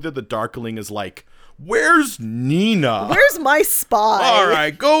the point that the Darkling is like, where's Nina? Where's my spy? All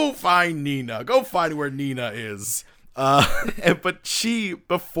right, go find Nina. Go find where Nina is. But she,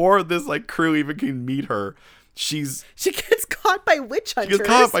 before this like crew even can meet her, she gets caught by witch hunters. She gets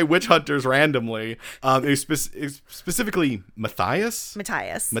caught by witch hunters randomly. It's specifically Matthias,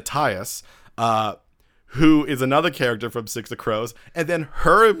 who is another character from Six of Crows, and then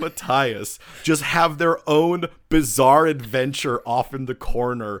her and Matthias just have their own bizarre adventure off in the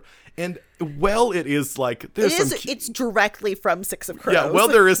corner. And well, it is like there's it's directly from Six of Crows. Yeah, well,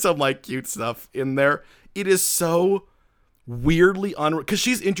 there is some like cute stuff in there. It is so weirdly because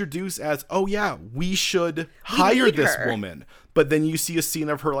she's introduced as, oh yeah, we should hire this woman, but then you see a scene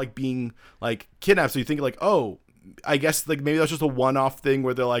of her like being like kidnapped, so you think like, oh, I guess like maybe that's just a one-off thing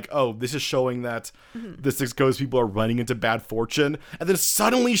where they're like, oh, this is showing that the Six Crows people are running into bad fortune, and then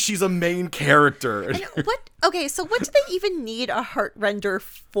suddenly she's a main character. And okay, so what do they even need a Heartrender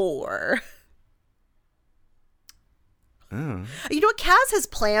for? You know what? Kaz has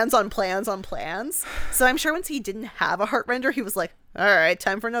plans on plans on plans. So I'm sure once he didn't have a Heartrender, he was like, all right,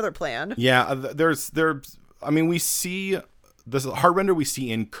 time for another plan. Yeah, we see this Heartrender we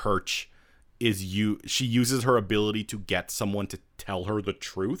see in Kirch she uses her ability to get someone to tell her the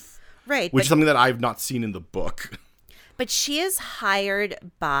truth. Right. Which is something that I've not seen in the book. But she is hired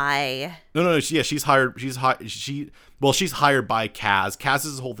by... No. She's hired by Kaz. Kaz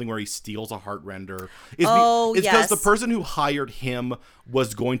is this whole thing where he steals a Heartrender. It's because the person who hired him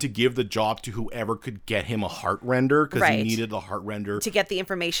was going to give the job to whoever could get him a Heartrender, because he needed the Heartrender. To get the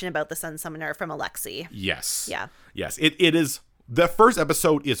information about the Sun Summoner from Alexi. Yes. Yeah. Yes. It is... The first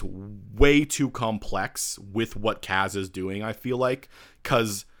episode is way too complex with what Kaz is doing, I feel like,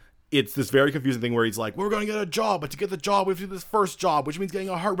 because it's this very confusing thing where he's like, we're going to get a job, but to get the job, we have to do this first job, which means getting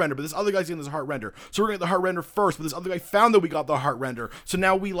a Heartrender, but this other guy's getting this Heartrender. So we're going to get the Heartrender first, but this other guy found that we got the Heartrender. So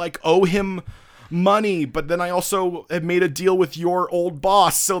now we, like, owe him money, but then I also have made a deal with your old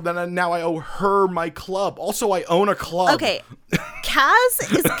boss, so then now I owe her my club. Also, I own a club. Okay,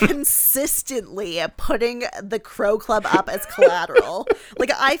 Kaz is consistently putting the Crow Club up as collateral.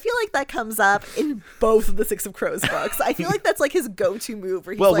 Like, I feel like that comes up in both of the Six of Crows books. I feel like that's like his go-to move.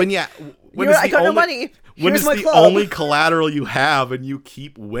 Where he's I got no money. When it's the only collateral you have, and you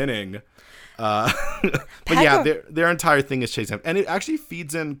keep winning. But yeah, their entire thing is chasing him, and it actually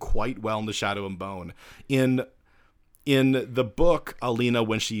feeds in quite well in the Shadow and Bone. In the book, Alina,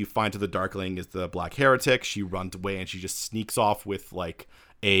 when she finds the Darkling is the Black Heretic, she runs away and she just sneaks off with like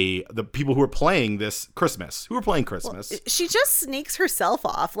the people who are playing this Christmas, Well, she just sneaks herself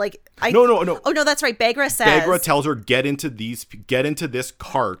off. Like no. Oh no, that's right. Bagra says. Bagra tells her, get into this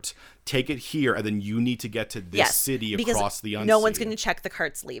cart. Take it here, and then you need to get to this city across the unsea. No one's going to check the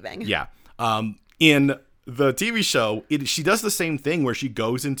carts leaving. Yeah. In the TV show, she does the same thing where she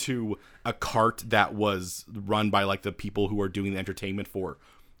goes into a cart that was run by like the people who are doing the entertainment for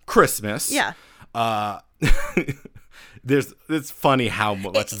Christmas. Yeah. It's funny how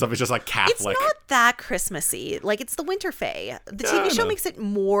much stuff is just like Catholic. It's not that Christmassy. Like, it's the Winter Fae. The TV show makes it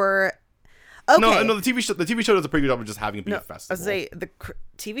more... Okay. No, the TV show does a pretty good job of just having it be a festival. I was say the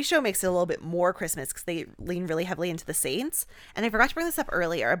TV show makes it a little bit more Christmas because they lean really heavily into the saints. And I forgot to bring this up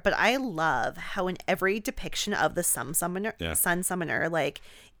earlier, but I love how in every depiction of the Sun Summoner, like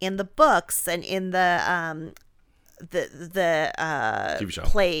in the books and in the TV show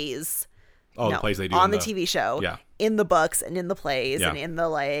plays. The plays they do on the TV show. Yeah. In the books and in the plays and in the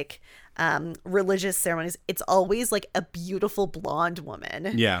like religious ceremonies, it's always like a beautiful blonde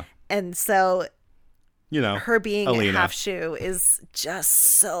woman. Yeah. And so, her being Alina. half shoe is just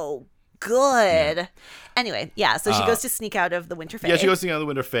so good. Yeah. Anyway, so she goes to sneak out of the Winter Fae. Yeah, she goes to sneak out of the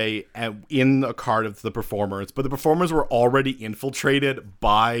Winter Fae in a cart of the performers, but the performers were already infiltrated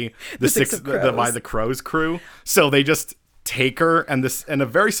by by the Crows crew. So they just take her, and a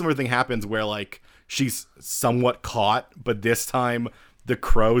very similar thing happens where like she's somewhat caught, but this time the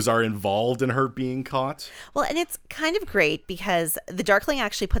Crows are involved in her being caught. Well, and it's kind of great because the Darkling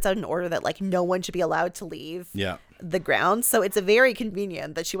actually puts out an order that like no one should be allowed to leave the ground. So it's very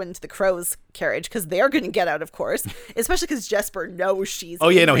convenient that she went into the Crows carriage because they're going to get out, of course, especially because Jesper knows she's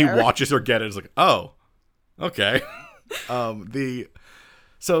he watches her get it. It's like, oh, okay.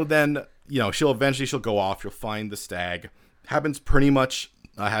 So then, she'll go off. She'll find the stag. Happens pretty much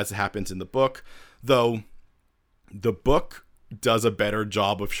as it happens in the book, though the book does a better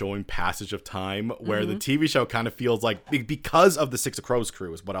job of showing passage of time, where the TV show kind of feels like, because of the Six of Crows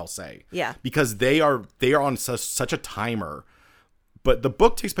crew is what I'll say. Yeah. Because they are on such a timer, but the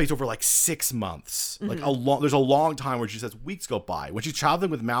book takes place over like 6 months. Like there's a long time where she says weeks go by. When she's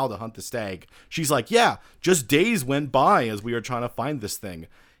traveling with Mal to hunt the stag, she's like, yeah, just days went by as we were trying to find this thing.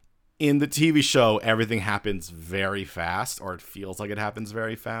 In the TV show, everything happens very fast, or it feels like it happens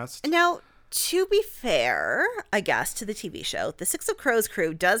very fast. Now, to be fair, I guess, to the TV show, the Six of Crows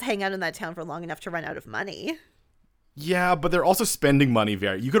crew does hang out in that town for long enough to run out of money. Yeah, but they're also spending money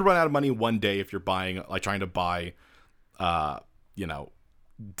you could run out of money one day if you're trying to buy,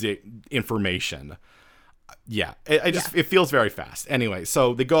 information. Yeah, it feels very fast. Anyway,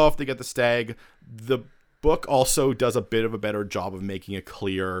 so they go off, they get the stag. The book also does a bit of a better job of making it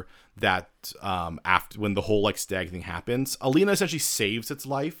clear that after when the whole like stag thing happens, Alina essentially saves its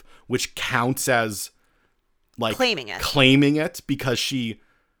life, which counts as like claiming it because she,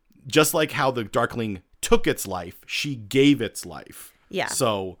 just like how the Darkling took its life, she gave its life. Yeah.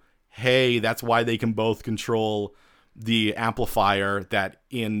 So, hey, that's why they can both control the amplifier that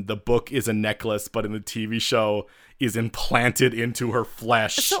in the book is a necklace, but in the TV show is implanted into her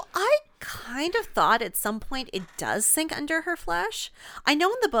flesh. So I kind of thought at some point it does sink under her flesh. I know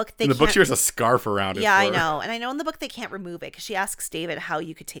in the book in the book she wears a scarf around it. Yeah, I know. And I know in the book they can't remove it because she asks David how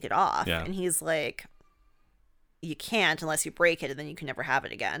you could take it off. Yeah. And he's like, you can't unless you break it, and then you can never have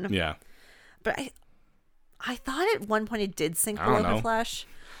it again. Yeah. But I thought at one point it did sink below her flesh.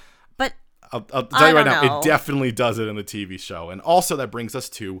 But I'll tell you right now, it definitely does it in the TV show. And also that brings us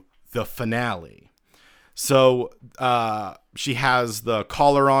to the finale. So she has the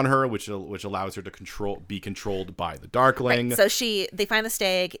collar on her, which allows her to be controlled by the Darkling. Right. So they find the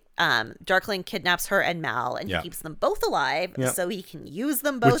stag. Darkling kidnaps her and Mal, and he keeps them both alive, so he can use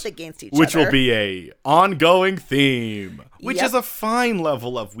them both against each other. Which will be a ongoing theme, which is a fine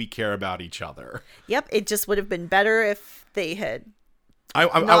level of we care about each other. Yep. It just would have been better if they had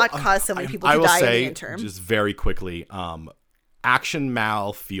not caused so many people to die in the interim. Just very quickly, Action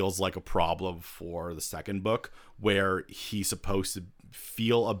Mal feels like a problem for the second book, where he's supposed to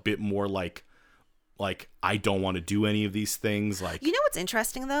feel a bit more like I don't want to do any of these things. Like, you know what's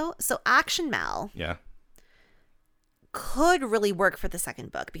interesting though? So Action Mal, yeah, could really work for the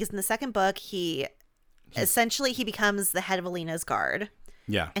second book, because in the second book he essentially becomes the head of Alina's guard.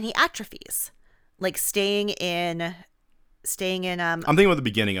 Yeah, and he atrophies, like staying in. I'm thinking about the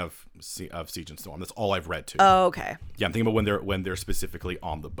beginning of Siege and Storm. That's all I've read too. Oh, okay. Yeah, I'm thinking about when they're specifically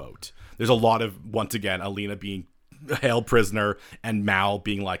on the boat. There's a lot of, once again, Alina being held prisoner and Mal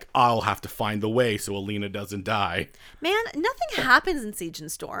being like, I'll have to find the way so Alina doesn't die. Man, nothing happens in Siege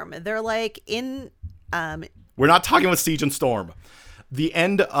and Storm. They're like in We're not talking about Siege and Storm. The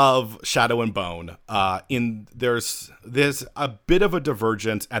end of Shadow and Bone, there's a bit of a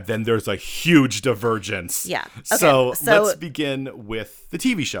divergence, and then there's a huge divergence. Yeah. Okay. So let's begin with the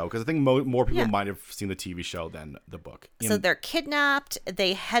TV show, because I think more people might have seen the TV show than the book. So they're kidnapped.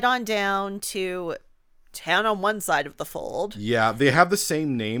 They head on down to town on one side of the fold. Yeah, they have the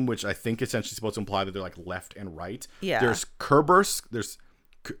same name, which I think essentially supposed to imply that they're like left and right. Yeah. There's Kurbursk, there's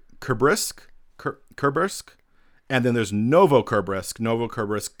Kurbrisk, and then there's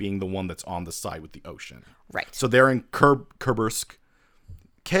Novo-Kurbrisk being the one that's on the side with the ocean. Right. So they're in Kurbrisk,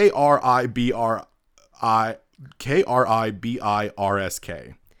 Kribrsk.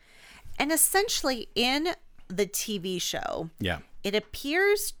 And essentially in the TV show, it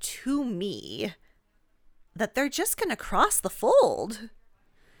appears to me that they're just going to cross the fold.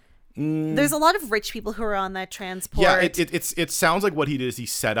 There's a lot of rich people who are on that transport. Yeah, it sounds like what he did is he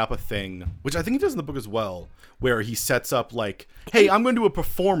set up a thing, which I think he does in the book as well, where he sets up like, hey, I'm going to do a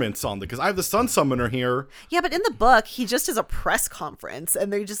performance on because I have the Sun Summoner here. Yeah, but in the book, he just does a press conference,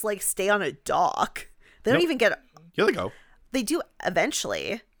 and they just like stay on a dock. They don't even get. Here they go. They do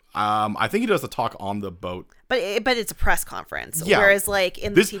eventually. I think he does the talk on the boat, but it's a press conference. Yeah. Whereas like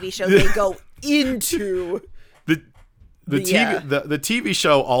in the TV show, they go into the TV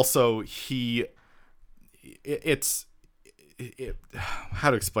show. Also,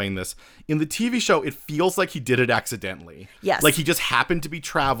 how to explain this? In the TV show, it feels like he did it accidentally. Yes. Like he just happened to be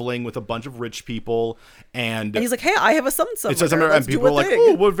traveling with a bunch of rich people, and he's like, hey, I have a Sun Summoner. And people are like,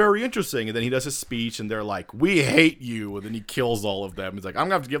 oh, well, very interesting. And then he does his speech, and they're like, we hate you. And then he kills all of them. He's like, I'm going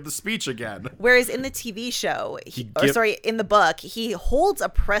to have to give the speech again. Whereas in the TV show, in the book, he holds a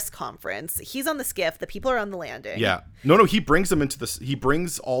press conference. He's on the skiff. The people are on the landing. Yeah. No, he brings them he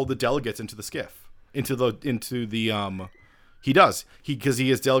brings all the delegates into the skiff. He does. Because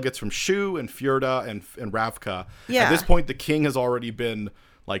he has delegates from Shu and Fjorda and Ravka. Yeah. At this point, the king has already been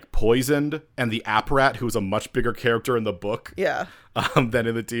like poisoned, and the Apparat, who's a much bigger character in the book, than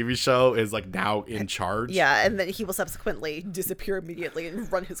in the TV show, is like now in charge. Yeah, and then he will subsequently disappear immediately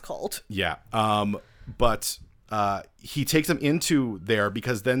and run his cult. Yeah. But he takes them into there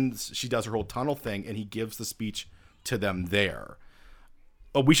because then she does her whole tunnel thing, and he gives the speech to them there.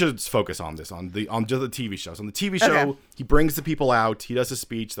 Oh, we should focus on this on just the TV show. So on the TV show, he brings the people out. He does a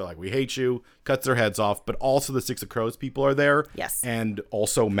speech. They're like, "We hate you." Cuts their heads off. But also the Six of Crows people are there. Yes. And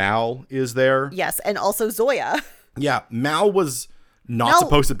also Mal is there. Yes, and also Zoya. Yeah, Mal was not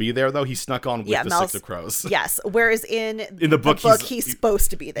supposed to be there though. He snuck on with the Six of Crows. Yes, whereas in the book he's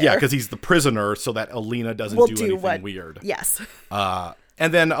supposed to be there. Yeah, because he's the prisoner, so that Alina doesn't do anything weird. Yes.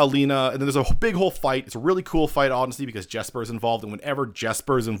 And then Alina, and then there's a big whole fight. It's a really cool fight, honestly, because Jesper is involved. And whenever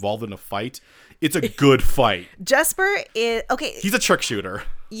Jesper is involved in a fight, it's a good fight. Jesper is... Okay. He's a trick shooter.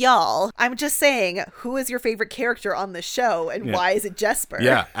 Y'all, I'm just saying, who is your favorite character on the show, and why is it Jesper?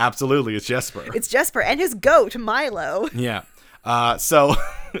 Yeah, absolutely. It's Jesper. It's Jesper and his goat, Milo. Yeah. So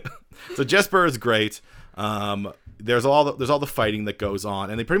Jesper is great. There's all the fighting that goes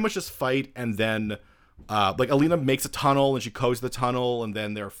on, and they pretty much just fight, and then... Alina makes a tunnel and she goes to the tunnel, and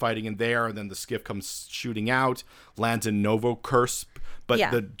then they're fighting in there, and then the skiff comes shooting out, lands in Novokursk,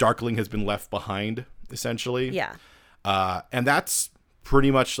 but the Darkling has been left behind, essentially. Yeah. And that's pretty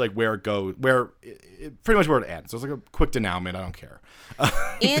much like where it goes, pretty much where it ends. So it's like a quick denouement. I don't care.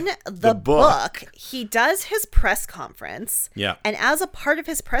 In the book, he does his press conference. Yeah. And as a part of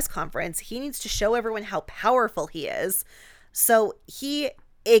his press conference, he needs to show everyone how powerful he is. So he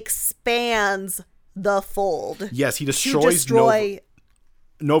expands the fold. Yes, he destroys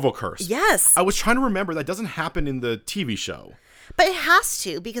Novokursk. Yes. I was trying to remember, that doesn't happen in the TV show. But it has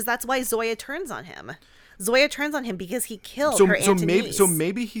to, because that's why Zoya turns on him. Zoya turns on him because he killed her Aunt Denise. So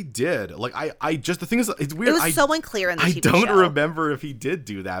maybe he did. Like, I just, the thing is, it's weird. It was so unclear in the TV show. I don't remember if he did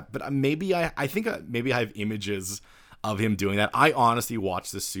do that, but maybe I think maybe I have images of him doing that. I honestly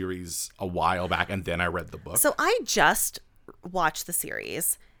watched this series a while back, and then I read the book. So I just watched the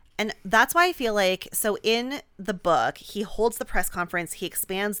series. And that's why I feel like, so in the book, he holds the press conference, he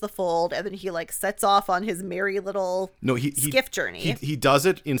expands the fold, and then he like sets off on his merry little skiff journey. He does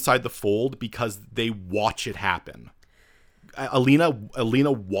it inside the fold because they watch it happen.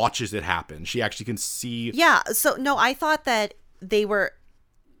 Alina watches it happen. She actually can see. Yeah. So no, I thought that they were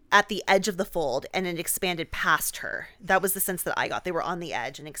at the edge of the fold and it expanded past her. That was the sense that I got. They were on the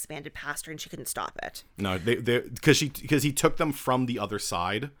edge and expanded past her, and she couldn't stop it. No, because he took them from the other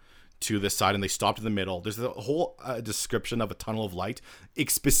side to this side, and they stopped in the middle. There's a whole description of a tunnel of light.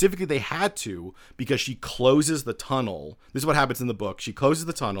 Specifically, they had to, because she closes the tunnel. This is what happens in the book. She closes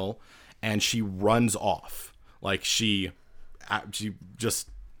the tunnel and she runs off. Like she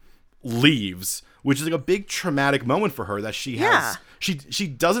just leaves, which is like a big traumatic moment for her, that she has. She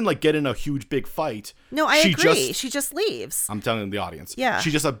doesn't like get in a huge big fight. No, I agree. She just leaves. I'm telling the audience. Yeah.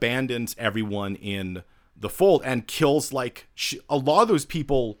 She just abandons everyone in the fold and kills a lot of those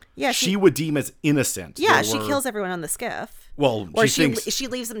people. Yeah, she would deem as innocent. Yeah, she kills everyone on the skiff. Well, or she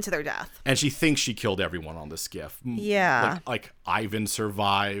leaves them to their death. And she thinks she killed everyone on the skiff. Yeah. Like Ivan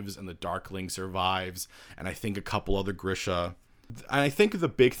survives, and the Darkling survives, and I think a couple other Grisha. And I think the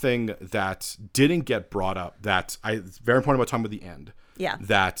big thing that didn't get brought up, it's very important about talking about the end. Yeah.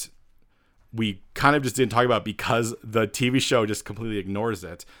 That we kind of just didn't talk about because the TV show just completely ignores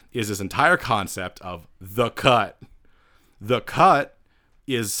it, is this entire concept of the cut. The cut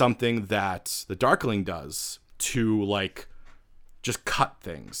is something that the Darkling does to like just cut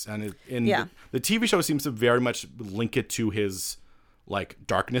things. And the TV show seems to very much link it to his like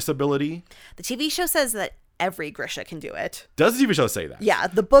darkness ability. The TV show says that every Grisha can do it. Does the TV show say that? Yeah,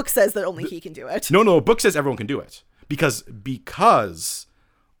 the book says that only he can do it. No, the book says everyone can do it. Because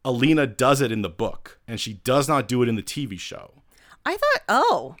Alina does it in the book, and she does not do it in the TV show. I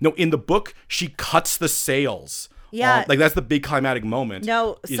thought, No, in the book, she cuts the sails. Yeah. Like, that's the big climatic moment.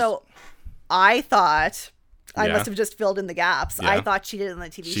 No, so I thought... I must have just filled in the gaps. Yeah. I thought she did it in the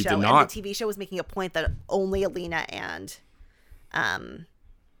TV show. Did not. And the TV show was making a point that only Alina and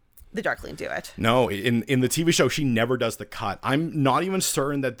the Darkling do it. No, in the TV show, she never does the cut. I'm not even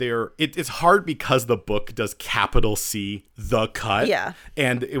certain that it's hard because the book does capital C, the cut. Yeah.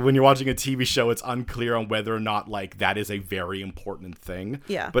 And when you're watching a TV show, it's unclear on whether or not like that is a very important thing.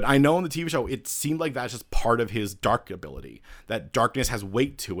 Yeah. But I know in the TV show, it seemed like that's just part of his dark ability. That darkness has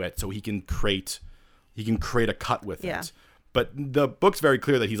weight to it, so he can create a cut with it. But the book's very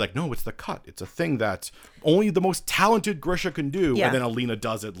clear that he's like, no, it's the cut. It's a thing that only the most talented Grisha can do. Yeah. And then Alina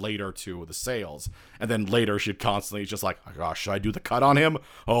does it later to the sails. And then later she'd constantly just like, oh gosh, should I do the cut on him?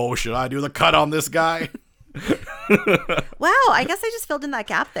 Oh, should I do the cut on this guy? Wow, I guess I just filled in that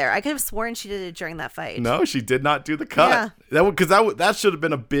gap there. I could have sworn she did it during that fight. No, she did not do the cut. Yeah. That should have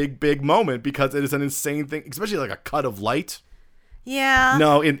been a big, big moment, because it is an insane thing, especially like a cut of light. Yeah.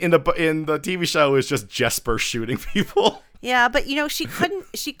 No, in the TV show, it's just Jesper shooting people. Yeah, but she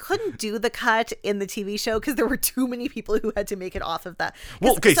couldn't do the cut in the TV show because there were too many people who had to make it off of that.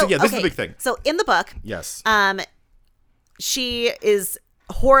 Well, okay, so this is the big thing. So in the book, yes, she is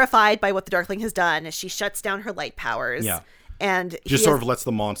horrified by what the Darkling has done. She shuts down her light powers. Yeah. And just sort of lets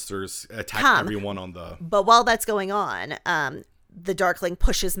the monsters attack everyone on the... But while that's going on, the Darkling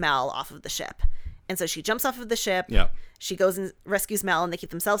pushes Mal off of the ship. And so she jumps off of the ship. Yeah. She goes and rescues Mal, and they keep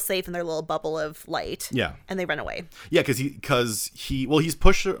themselves safe in their little bubble of light. Yeah. And they run away. Yeah, because he's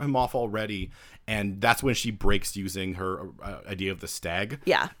pushed him off already, and that's when she breaks using her idea of the stag.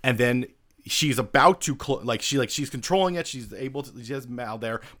 Yeah. And then she's about to she's controlling it. She has Mal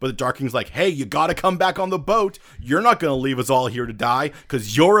there, but the Darkling's like, hey, you got to come back on the boat. You're not going to leave us all here to die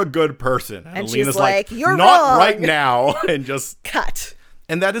because you're a good person. And Alina's she's like, you're not wrong. right now. And just cut.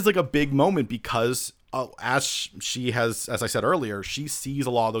 And that is like a big moment because as she has, as I said earlier, she sees a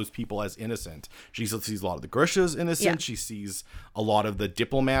lot of those people as innocent. She sees a lot of the Grishas innocent. Yeah. She sees a lot of the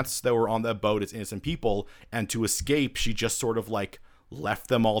diplomats that were on that boat as innocent people. And to escape, she just sort of like left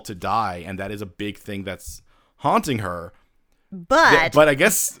them all to die. And that is a big thing that's haunting her. But I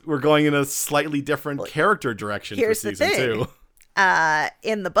guess we're going in a slightly different character direction for season 2.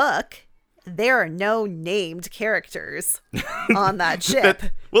 In the book, there are no named characters on that ship.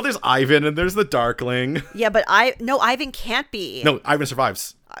 Well, there's Ivan and there's the Darkling. Yeah, but Ivan can't be. No, Ivan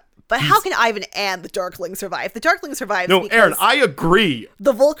survives. But how can Ivan and the Darkling survive? The Darkling survives. No, Aaron, I agree.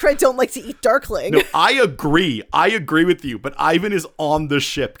 The Volcrite don't like to eat Darkling. No, I agree. I agree with you. But Ivan is on the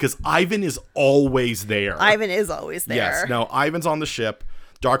ship because Ivan is always there. Ivan is always there. Yes. No, Ivan's on the ship.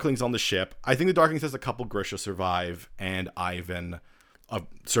 Darkling's on the ship. I think the Darkling says a couple Grisha survive and Ivan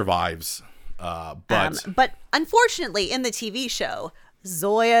survives. But unfortunately, in the TV show,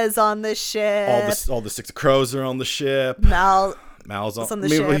 Zoya's on the ship. All the 6 crows are on the ship. Mal's on the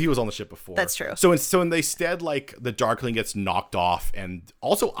ship. Well, he was on the ship before. That's true. So instead, like, the Darkling gets knocked off, and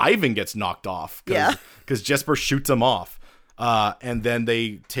also Ivan gets knocked off. Because Jesper shoots him off. And then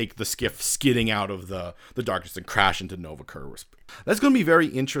they take the skiff skidding out of the darkness and crash into Nova Curve. That's going to be very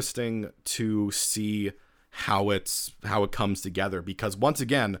interesting to see how it comes together, because once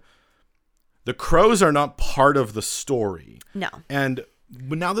again, the crows are not part of the story. No. And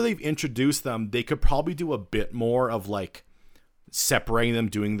now that they've introduced them, they could probably do a bit more of like separating them,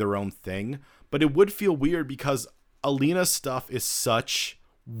 doing their own thing. But it would feel weird because Alina's stuff is such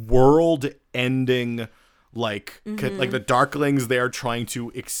world-ending, like like the Darklings, they are trying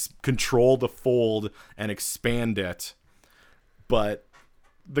to control the fold and expand it. But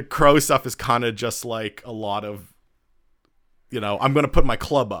the crow stuff is kind of just like a lot of, I'm going to put my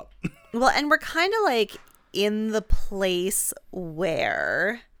club up. Well, and we're kind of like in the place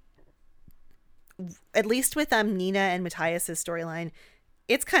where, at least with Nina and Matthias's storyline,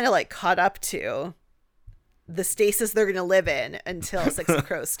 it's kind of like caught up to the stasis they're going to live in until Six of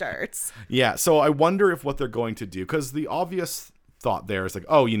Crows starts. Yeah, so I wonder if what they're going to do, because the obvious thought there is like,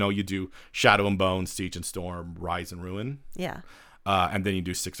 you do Shadow and Bone, Siege and Storm, Rise and Ruin. Yeah. And then you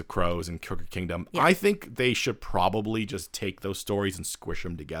do Six of Crows and Crooked Kingdom. Yeah. I think they should probably just take those stories and squish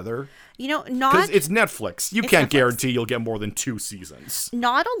them together. Not because it's Netflix. You can't guarantee you'll get more than 2 seasons.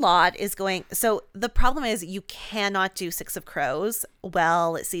 Not a lot is going. So the problem is you cannot do Six of Crows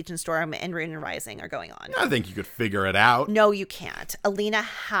while Siege and Storm and Ruin and Rising are going on. I think you could figure it out. No, you can't. Alina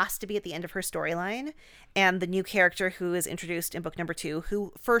has to be at the end of her storyline. And the new character who is introduced in book number 2,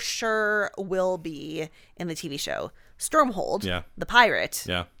 who for sure will be in the TV show, Stormhold, the pirate,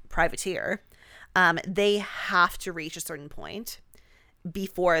 privateer, they have to reach a certain point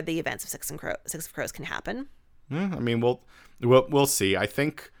before the events of Six of Crows can happen. I mean, we'll see. I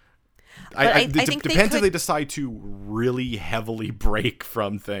think it depends if they decide to really heavily break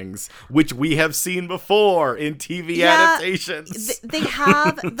from things, which we have seen before in TV adaptations. They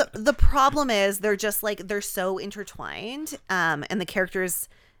have. The problem is they're just like, they're so intertwined, and the characters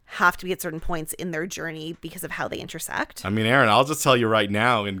have to be at certain points in their journey because of how they intersect. I mean, Aaron, I'll just tell you right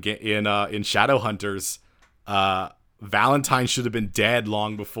now, in Shadowhunters, Valentine should have been dead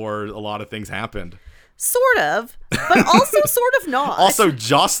long before a lot of things happened. Sort of, but also sort of not. Also,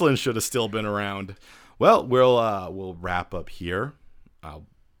 Jocelyn should have still been around. Well, we'll wrap up here.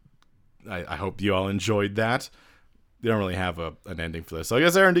 I hope you all enjoyed that. They don't really have an ending for this, so I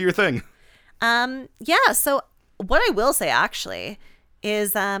guess, Aaron, do your thing. Yeah. So what I will say actually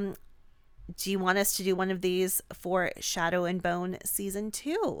is, do you want us to do one of these for Shadow and Bone season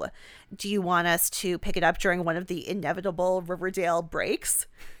 2? Do you want us to pick it up during one of the inevitable Riverdale breaks?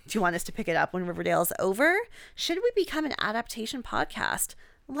 Do you want us to pick it up when Riverdale's over? Should we become an adaptation podcast?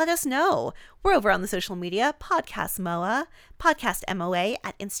 Let us know. We're over on the social media, Podcast MOA, Podcast MOA,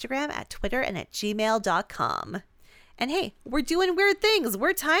 at Instagram, at Twitter, and at gmail.com. And hey, we're doing weird things.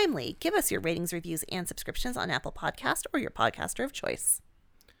 We're timely. Give us your ratings, reviews, and subscriptions on Apple Podcast or your podcaster of choice.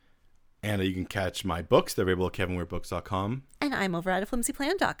 And you can catch my books. They're available at kevinweirdbooks.com. And I'm over at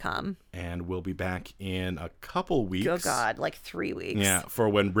flimsyplan.com. And we'll be back in a couple weeks. Oh, God, like 3 weeks. Yeah, for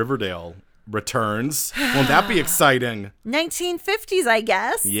when Riverdale returns. Won't that be exciting? 1950s, I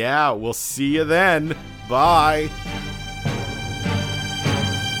guess. Yeah, we'll see you then. Bye.